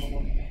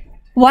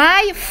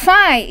 Why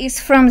phi is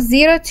from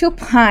 0 to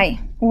pi?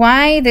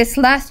 Why this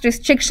last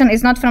restriction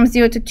is not from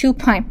 0 to 2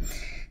 pi?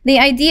 The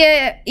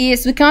idea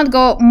is we can't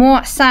go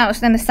more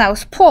south than the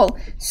South Pole.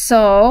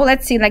 So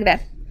let's see like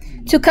that.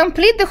 To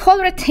complete the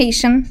whole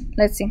rotation,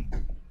 let's see.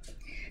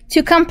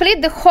 To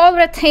complete the whole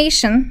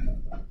rotation,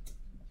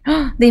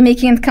 they're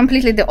making it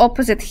completely the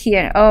opposite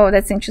here. Oh,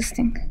 that's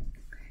interesting.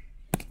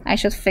 I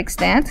should fix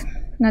that,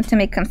 not to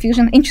make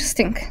confusion.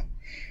 Interesting.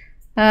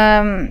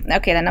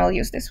 Okay, then I'll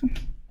use this one.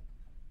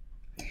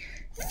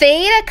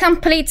 Theta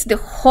completes the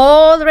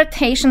whole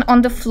rotation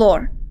on the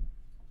floor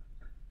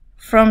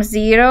from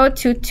 0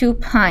 to 2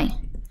 pi.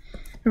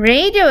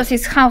 Radius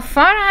is how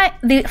far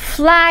the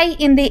fly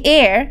in the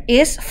air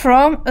is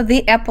from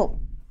the apple,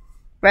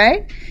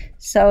 right?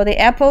 So the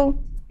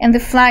apple and the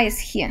fly is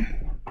here.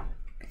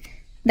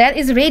 That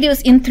is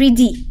radius in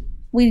 3D.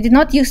 We did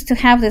not used to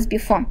have this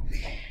before.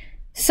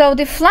 So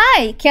the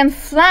fly can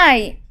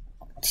fly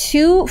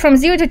from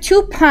 0 to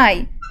 2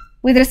 pi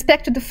with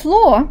respect to the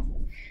floor,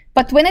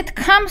 but when it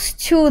comes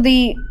to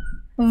the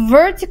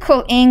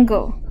vertical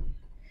angle,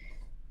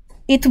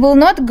 it will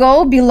not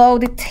go below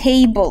the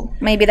table.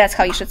 Maybe that's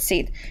how you should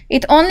see it.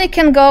 It only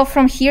can go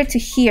from here to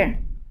here.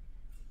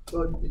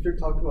 So if you're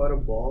talking about a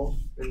ball,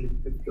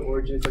 and if the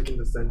origin is like in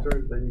the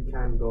center, then you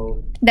can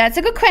go... That's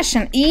a good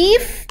question.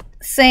 If,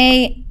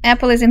 say,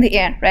 apple is in the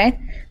air, right?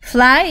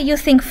 Fly, you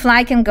think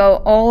fly can go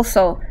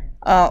also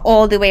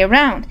all the way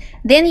around.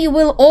 Then you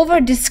will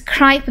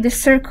over-describe the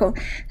circle.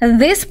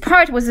 This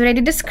part was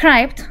already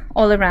described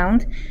all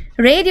around.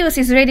 Radius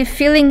is already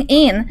filling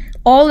in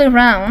all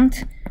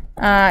around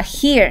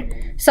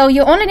here. So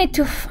you only need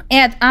to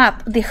add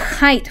up the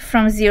height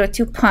from 0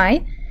 to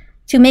pi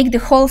to make the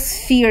whole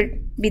sphere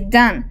be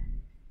done.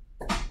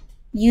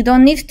 You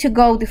don't need to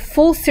go the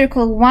full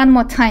circle one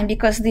more time,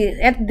 because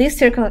this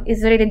circle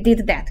is already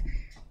did that.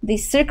 The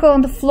circle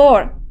on the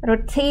floor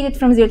rotated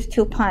from 0 to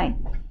 2 pi.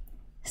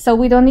 So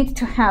we don't need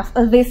to have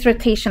this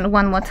rotation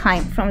one more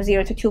time from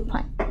 0 to 2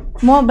 pi.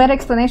 More better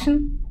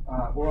explanation?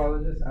 Well, I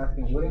was just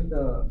asking, wouldn't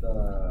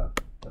the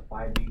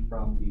phi be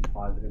from the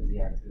positive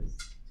z-axis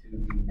to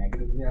the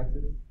negative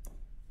z-axis?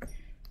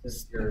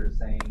 Since you're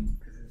saying,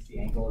 because the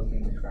angle is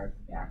being described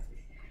from the axis.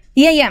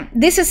 Yeah.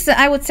 This is,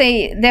 I would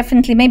say,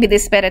 definitely, maybe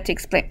this is better to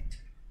explain.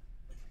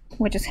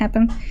 What just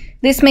happened?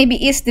 This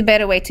maybe is the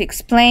better way to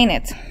explain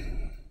it.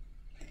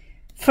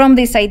 From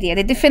this idea,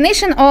 the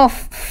definition of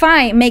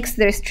phi makes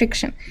the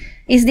restriction.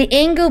 Is the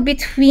angle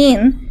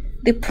between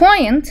the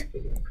point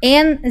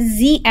and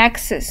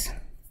z-axis.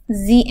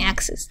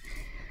 Z-axis.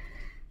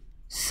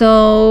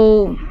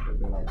 So...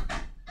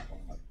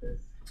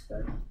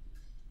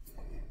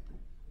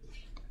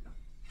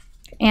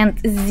 and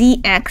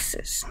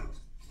z-axis.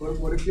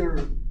 What if your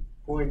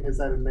point is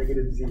at a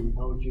negative z?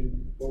 How would you?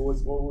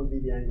 What would be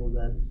the angle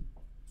then?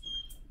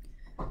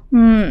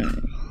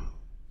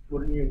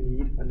 Wouldn't you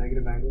need a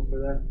negative angle for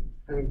that?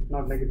 I mean,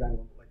 not negative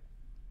angle,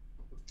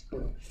 but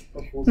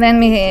like. Let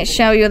me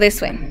show you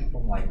this way.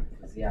 From like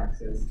the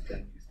z-axis,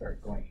 then you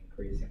start going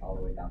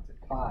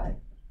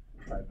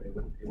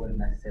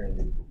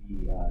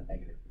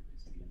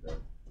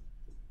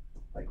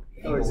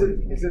Oh, angle is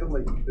would be it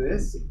like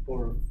this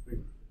or?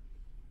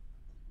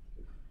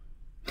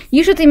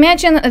 You should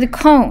imagine the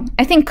cone.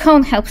 I think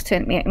cone helps to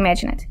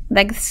imagine it,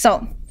 like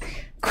so.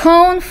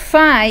 Cone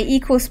phi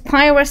equals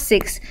pi over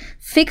 6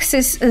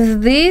 fixes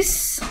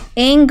this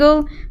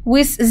angle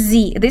with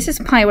z. This is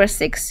pi over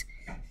 6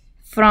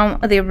 from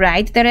the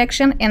right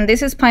direction, and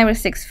this is pi over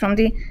 6 from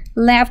the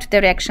left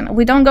direction.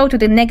 We don't go to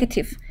the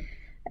negative.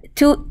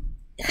 To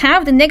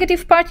have the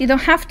negative part, you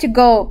don't have to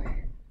go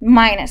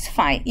minus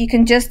phi. You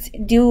can just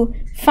do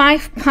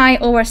 5 pi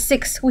over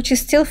 6, which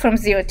is still from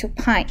 0 to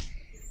pi.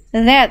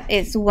 That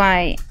is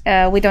why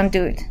we don't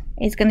do it.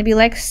 It's going to be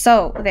like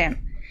so then.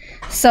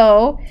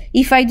 So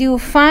if I do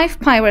 5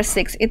 pi over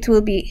 6, it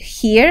will be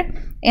here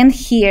and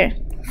here,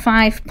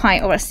 5 pi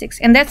over 6.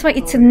 And that's why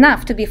it's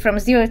enough to be from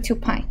 0 to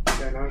pi.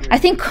 I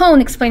think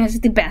cone explains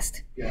it the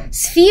best.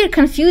 Sphere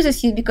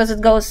confuses you because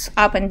it goes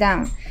up and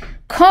down.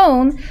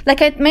 Cone,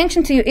 like I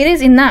mentioned to you, it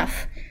is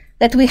enough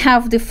that we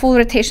have the full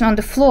rotation on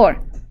the floor.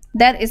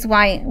 That is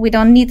why we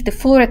don't need the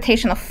full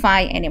rotation of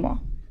phi anymore.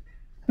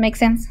 Make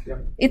sense?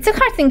 Yep. It's a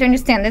hard thing to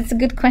understand. That's a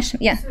good question.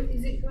 Yeah. So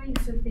is it going,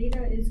 so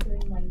theta is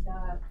going like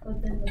that,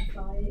 but then the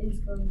phi is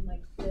going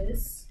like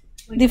this?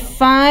 Like The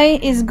phi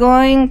is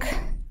going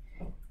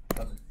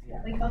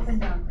like up and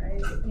down,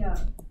 right? Yeah.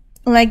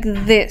 like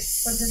But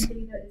this. then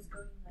theta is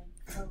going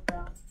like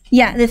around.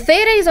 Yeah, the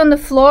theta is on the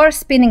floor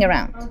spinning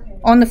around. Okay.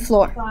 On the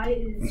floor. Phi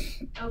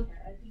is, okay,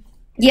 I think.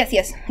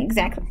 Yes,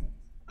 exactly.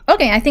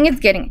 Okay, I think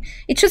it's getting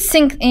it. Should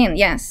sink in.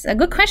 Yes, a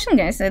good question,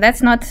 guys.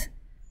 That's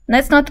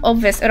not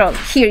obvious at all.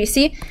 Here, you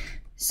see.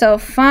 So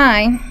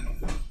phi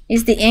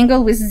is the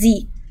angle with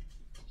z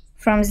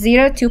from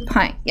 0 to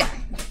pi. Yeah,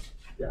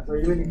 Yeah. So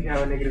even if you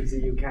have a negative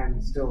z, you can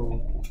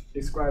still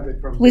describe it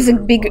from. with a 0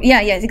 to bigger. pi.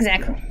 Yes,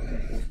 exactly.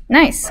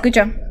 Nice, good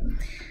job.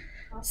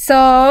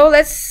 So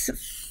let's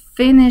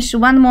finish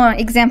one more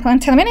example in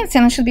 10 minutes,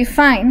 and it should be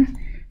fine.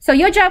 So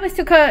your job is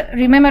to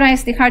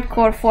rememorize the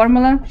hardcore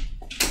formula.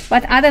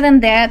 But other than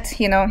that,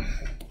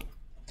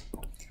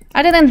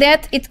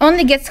 it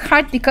only gets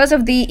hard because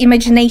of the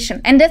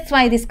imagination. And that's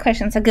why these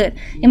questions are good.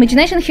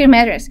 Imagination here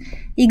matters.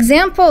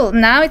 Example,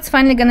 now it's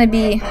finally going to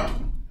be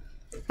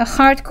a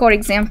hardcore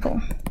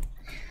example.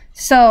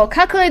 So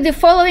calculate the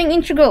following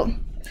integral.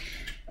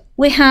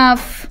 We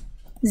have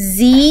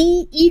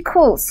z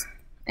equals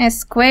a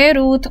square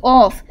root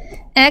of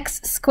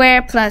x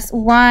squared plus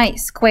y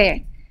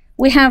squared.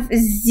 We have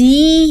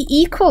z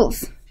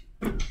equals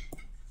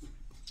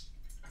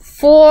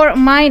 4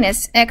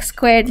 minus x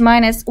squared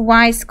minus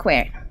y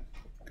squared.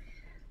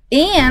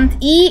 And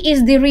E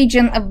is the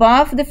region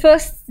above the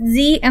first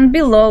z and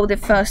below the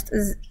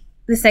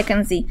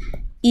second z.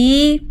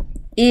 E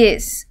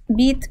is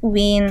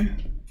between,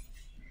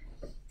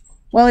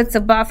 well, it's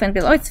above and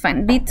below, it's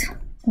fine,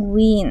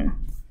 between.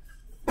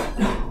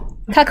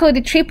 Calculate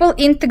the triple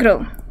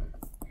integral.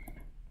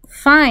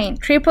 Find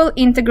triple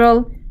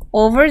integral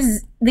over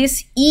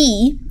this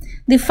E.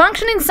 The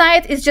function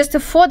inside is just a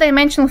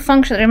 4-dimensional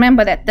function.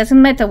 Remember that.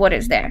 Doesn't matter what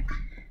is there.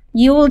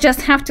 You will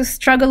just have to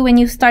struggle when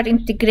you start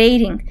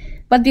integrating.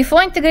 But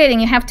before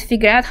integrating, you have to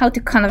figure out how to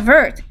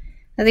convert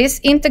this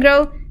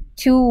integral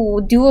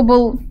to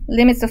doable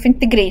limits of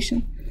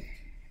integration.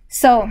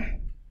 So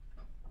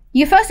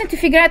you first need to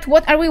figure out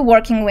what are we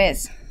working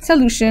with.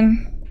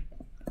 Solution.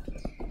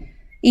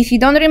 If you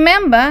don't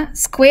remember,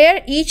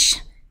 square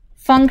each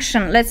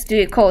function. Let's do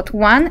it code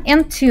 1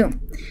 and 2.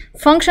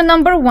 Function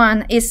number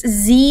 1 is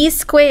z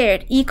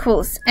squared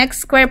equals x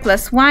squared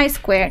plus y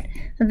squared.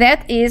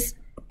 That is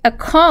a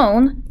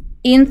cone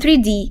in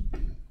 3D.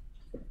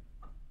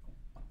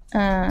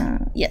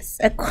 Yes,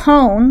 a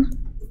cone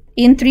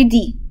in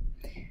 3D.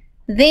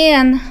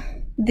 Then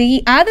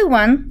the other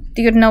one,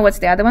 do you know what's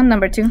the other one?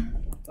 Number 2.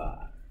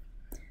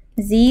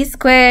 Z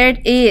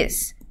squared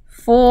is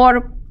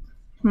 4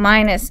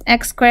 minus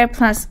x squared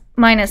plus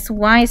minus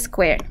y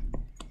squared.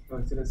 Oh,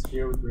 it's in a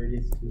sphere with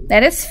radius 2.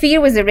 That is sphere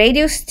with a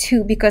radius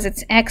 2 because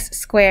it's x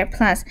squared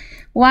plus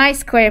y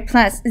squared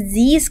plus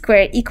z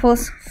squared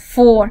equals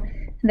 4.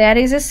 That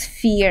is a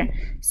sphere.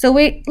 So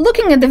we're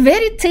looking at the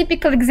very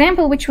typical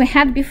example which we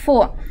had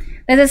before.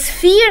 That a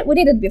sphere, we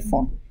did it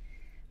before.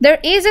 There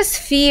is a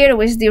sphere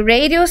with the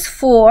radius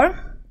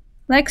 4,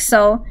 like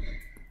so.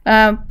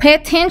 Pay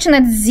attention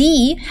that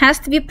z has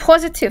to be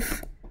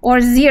positive or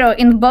 0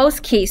 in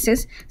both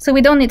cases, so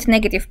we don't need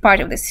negative part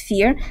of the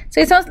sphere. So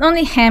it's not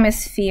only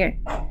hemisphere.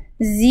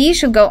 Z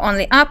should go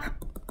only up.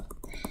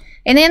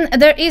 And then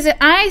there is an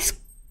ice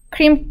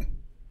cream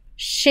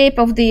shape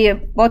of the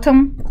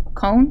bottom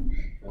cone.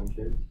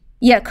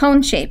 Yeah,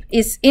 cone shape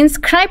is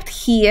inscribed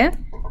here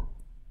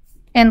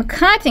and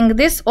cutting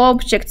this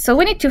object. So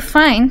we need to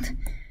find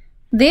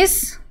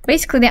this.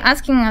 Basically, they're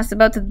asking us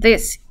about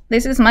this.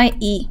 This is my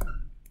E.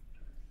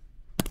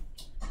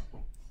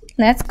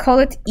 Let's call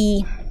it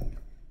E.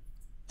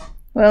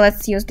 Well,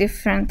 let's use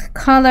different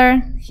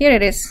color. Here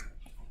it is.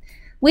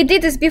 We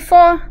did this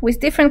before with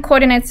different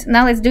coordinates.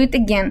 Now let's do it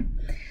again.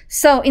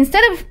 So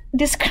instead of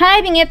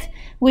describing it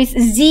with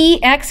z,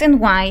 x, and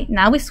y,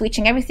 now we're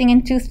switching everything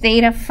into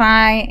theta,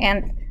 phi,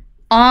 and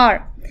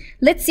r.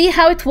 Let's see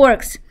how it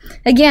works.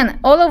 Again,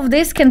 all of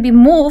this can be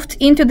moved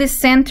into the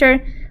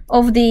center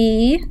of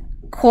the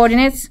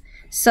coordinates.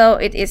 So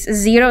it is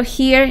 0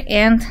 here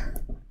and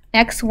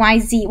x, y,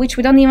 z, which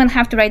we don't even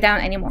have to write down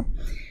anymore.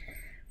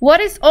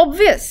 What is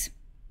obvious?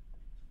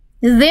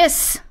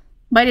 This,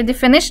 by the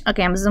definition,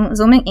 okay, I'm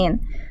zooming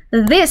in.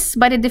 This,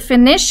 by the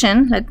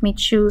definition, let me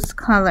choose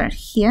color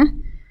here.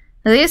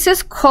 This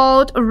is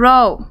called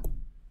rho.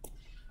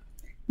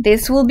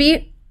 This will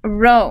be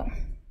rho,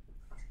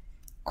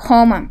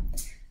 comma.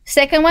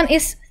 Second one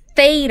is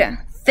theta.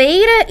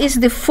 Theta is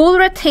the full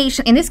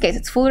rotation. In this case,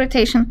 it's full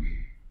rotation.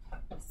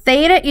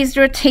 Theta is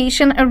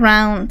rotation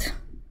around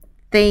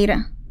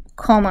theta,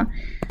 comma.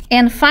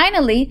 And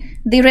finally,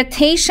 the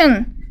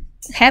rotation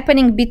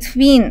happening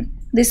between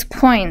this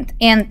point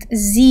and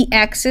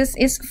z-axis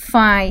is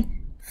phi,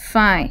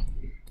 phi.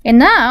 And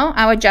now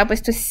our job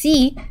is to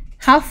see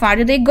how far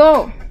do they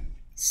go.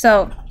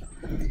 So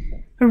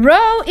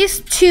rho is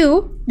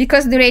 2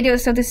 because the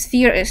radius of the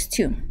sphere is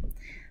 2.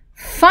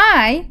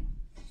 Phi,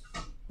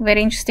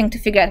 very interesting to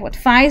figure out what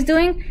phi is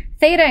doing.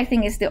 Theta, I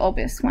think, is the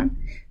obvious one.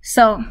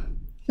 So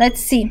let's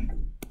see.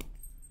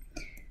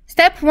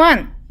 Step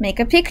 1, make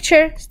a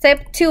picture.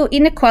 Step 2,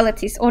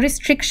 inequalities or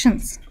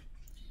restrictions.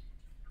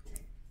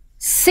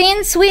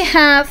 Since we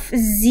have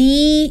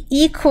z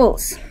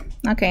equals,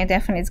 okay,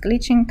 definitely it's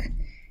glitching.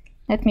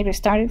 Let me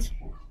restart it.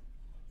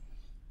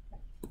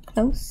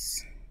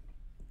 Close.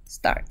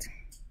 Start.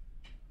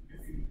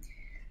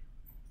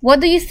 What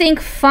do you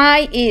think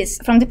phi is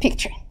from the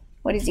picture?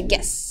 What is your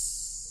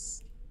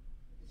guess?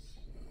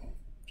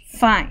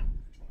 Phi.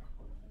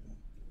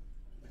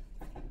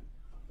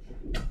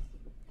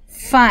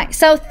 Phi.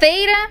 So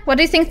theta, what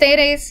do you think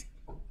theta is?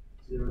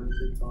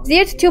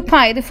 0 to 2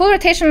 pi. The full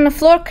rotation on the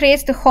floor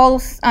creates the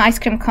whole ice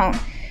cream cone.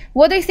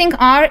 What do you think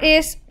r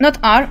is? Not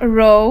r,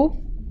 rho.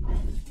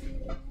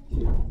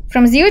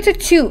 From 0 to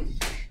 2.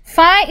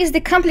 Phi is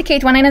the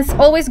complicated one and it's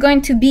always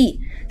going to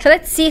be. So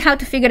let's see how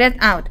to figure that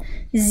out.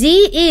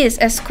 Z is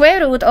a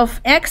square root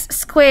of x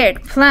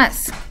squared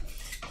plus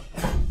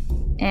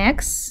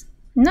x.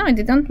 No, it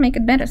didn't make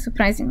it better,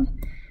 surprisingly.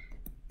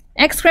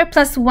 X squared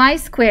plus y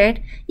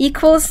squared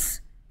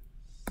equals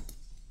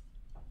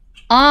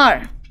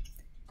r.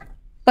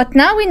 But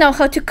now we know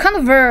how to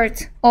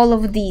convert all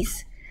of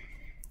these.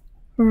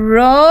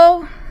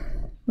 Rho,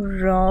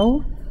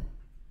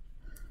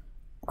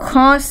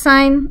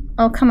 cosine,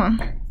 oh come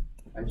on.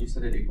 And you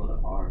said it equal to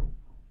r.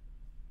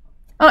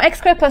 Oh, x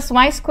squared plus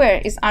y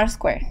squared is r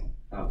squared.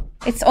 Oh.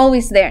 It's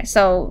always there.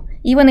 So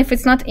even if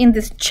it's not in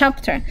this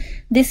chapter,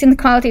 this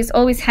inequality is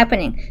always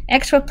happening.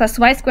 X squared plus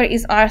y squared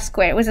is r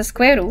squared with a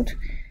square root.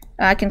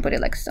 I can put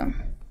it like so.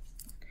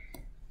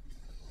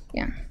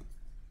 Yeah.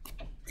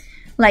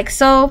 Like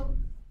so.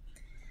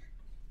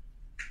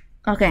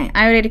 Okay,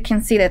 I already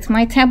can see that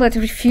my tablet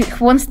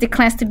wants the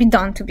class to be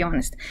done, to be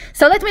honest.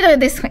 So let me do it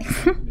this way.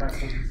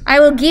 I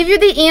will give you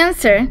the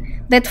answer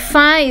that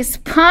phi is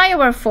pi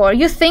over 4.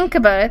 You think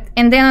about it,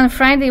 and then on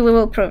Friday we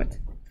will prove it.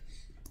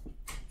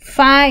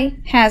 Phi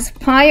has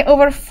pi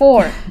over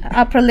 4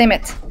 upper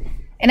limit.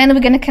 And then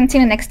we're going to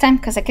continue next time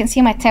because I can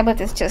see my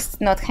tablet is just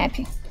not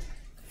happy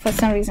for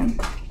some reason.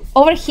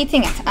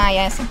 Overheating it. Ah,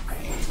 yes.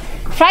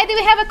 Friday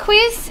we have a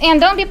quiz, and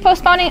don't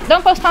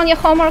postpone your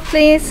homework,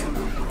 please.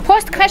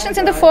 Post questions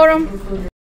in the forum.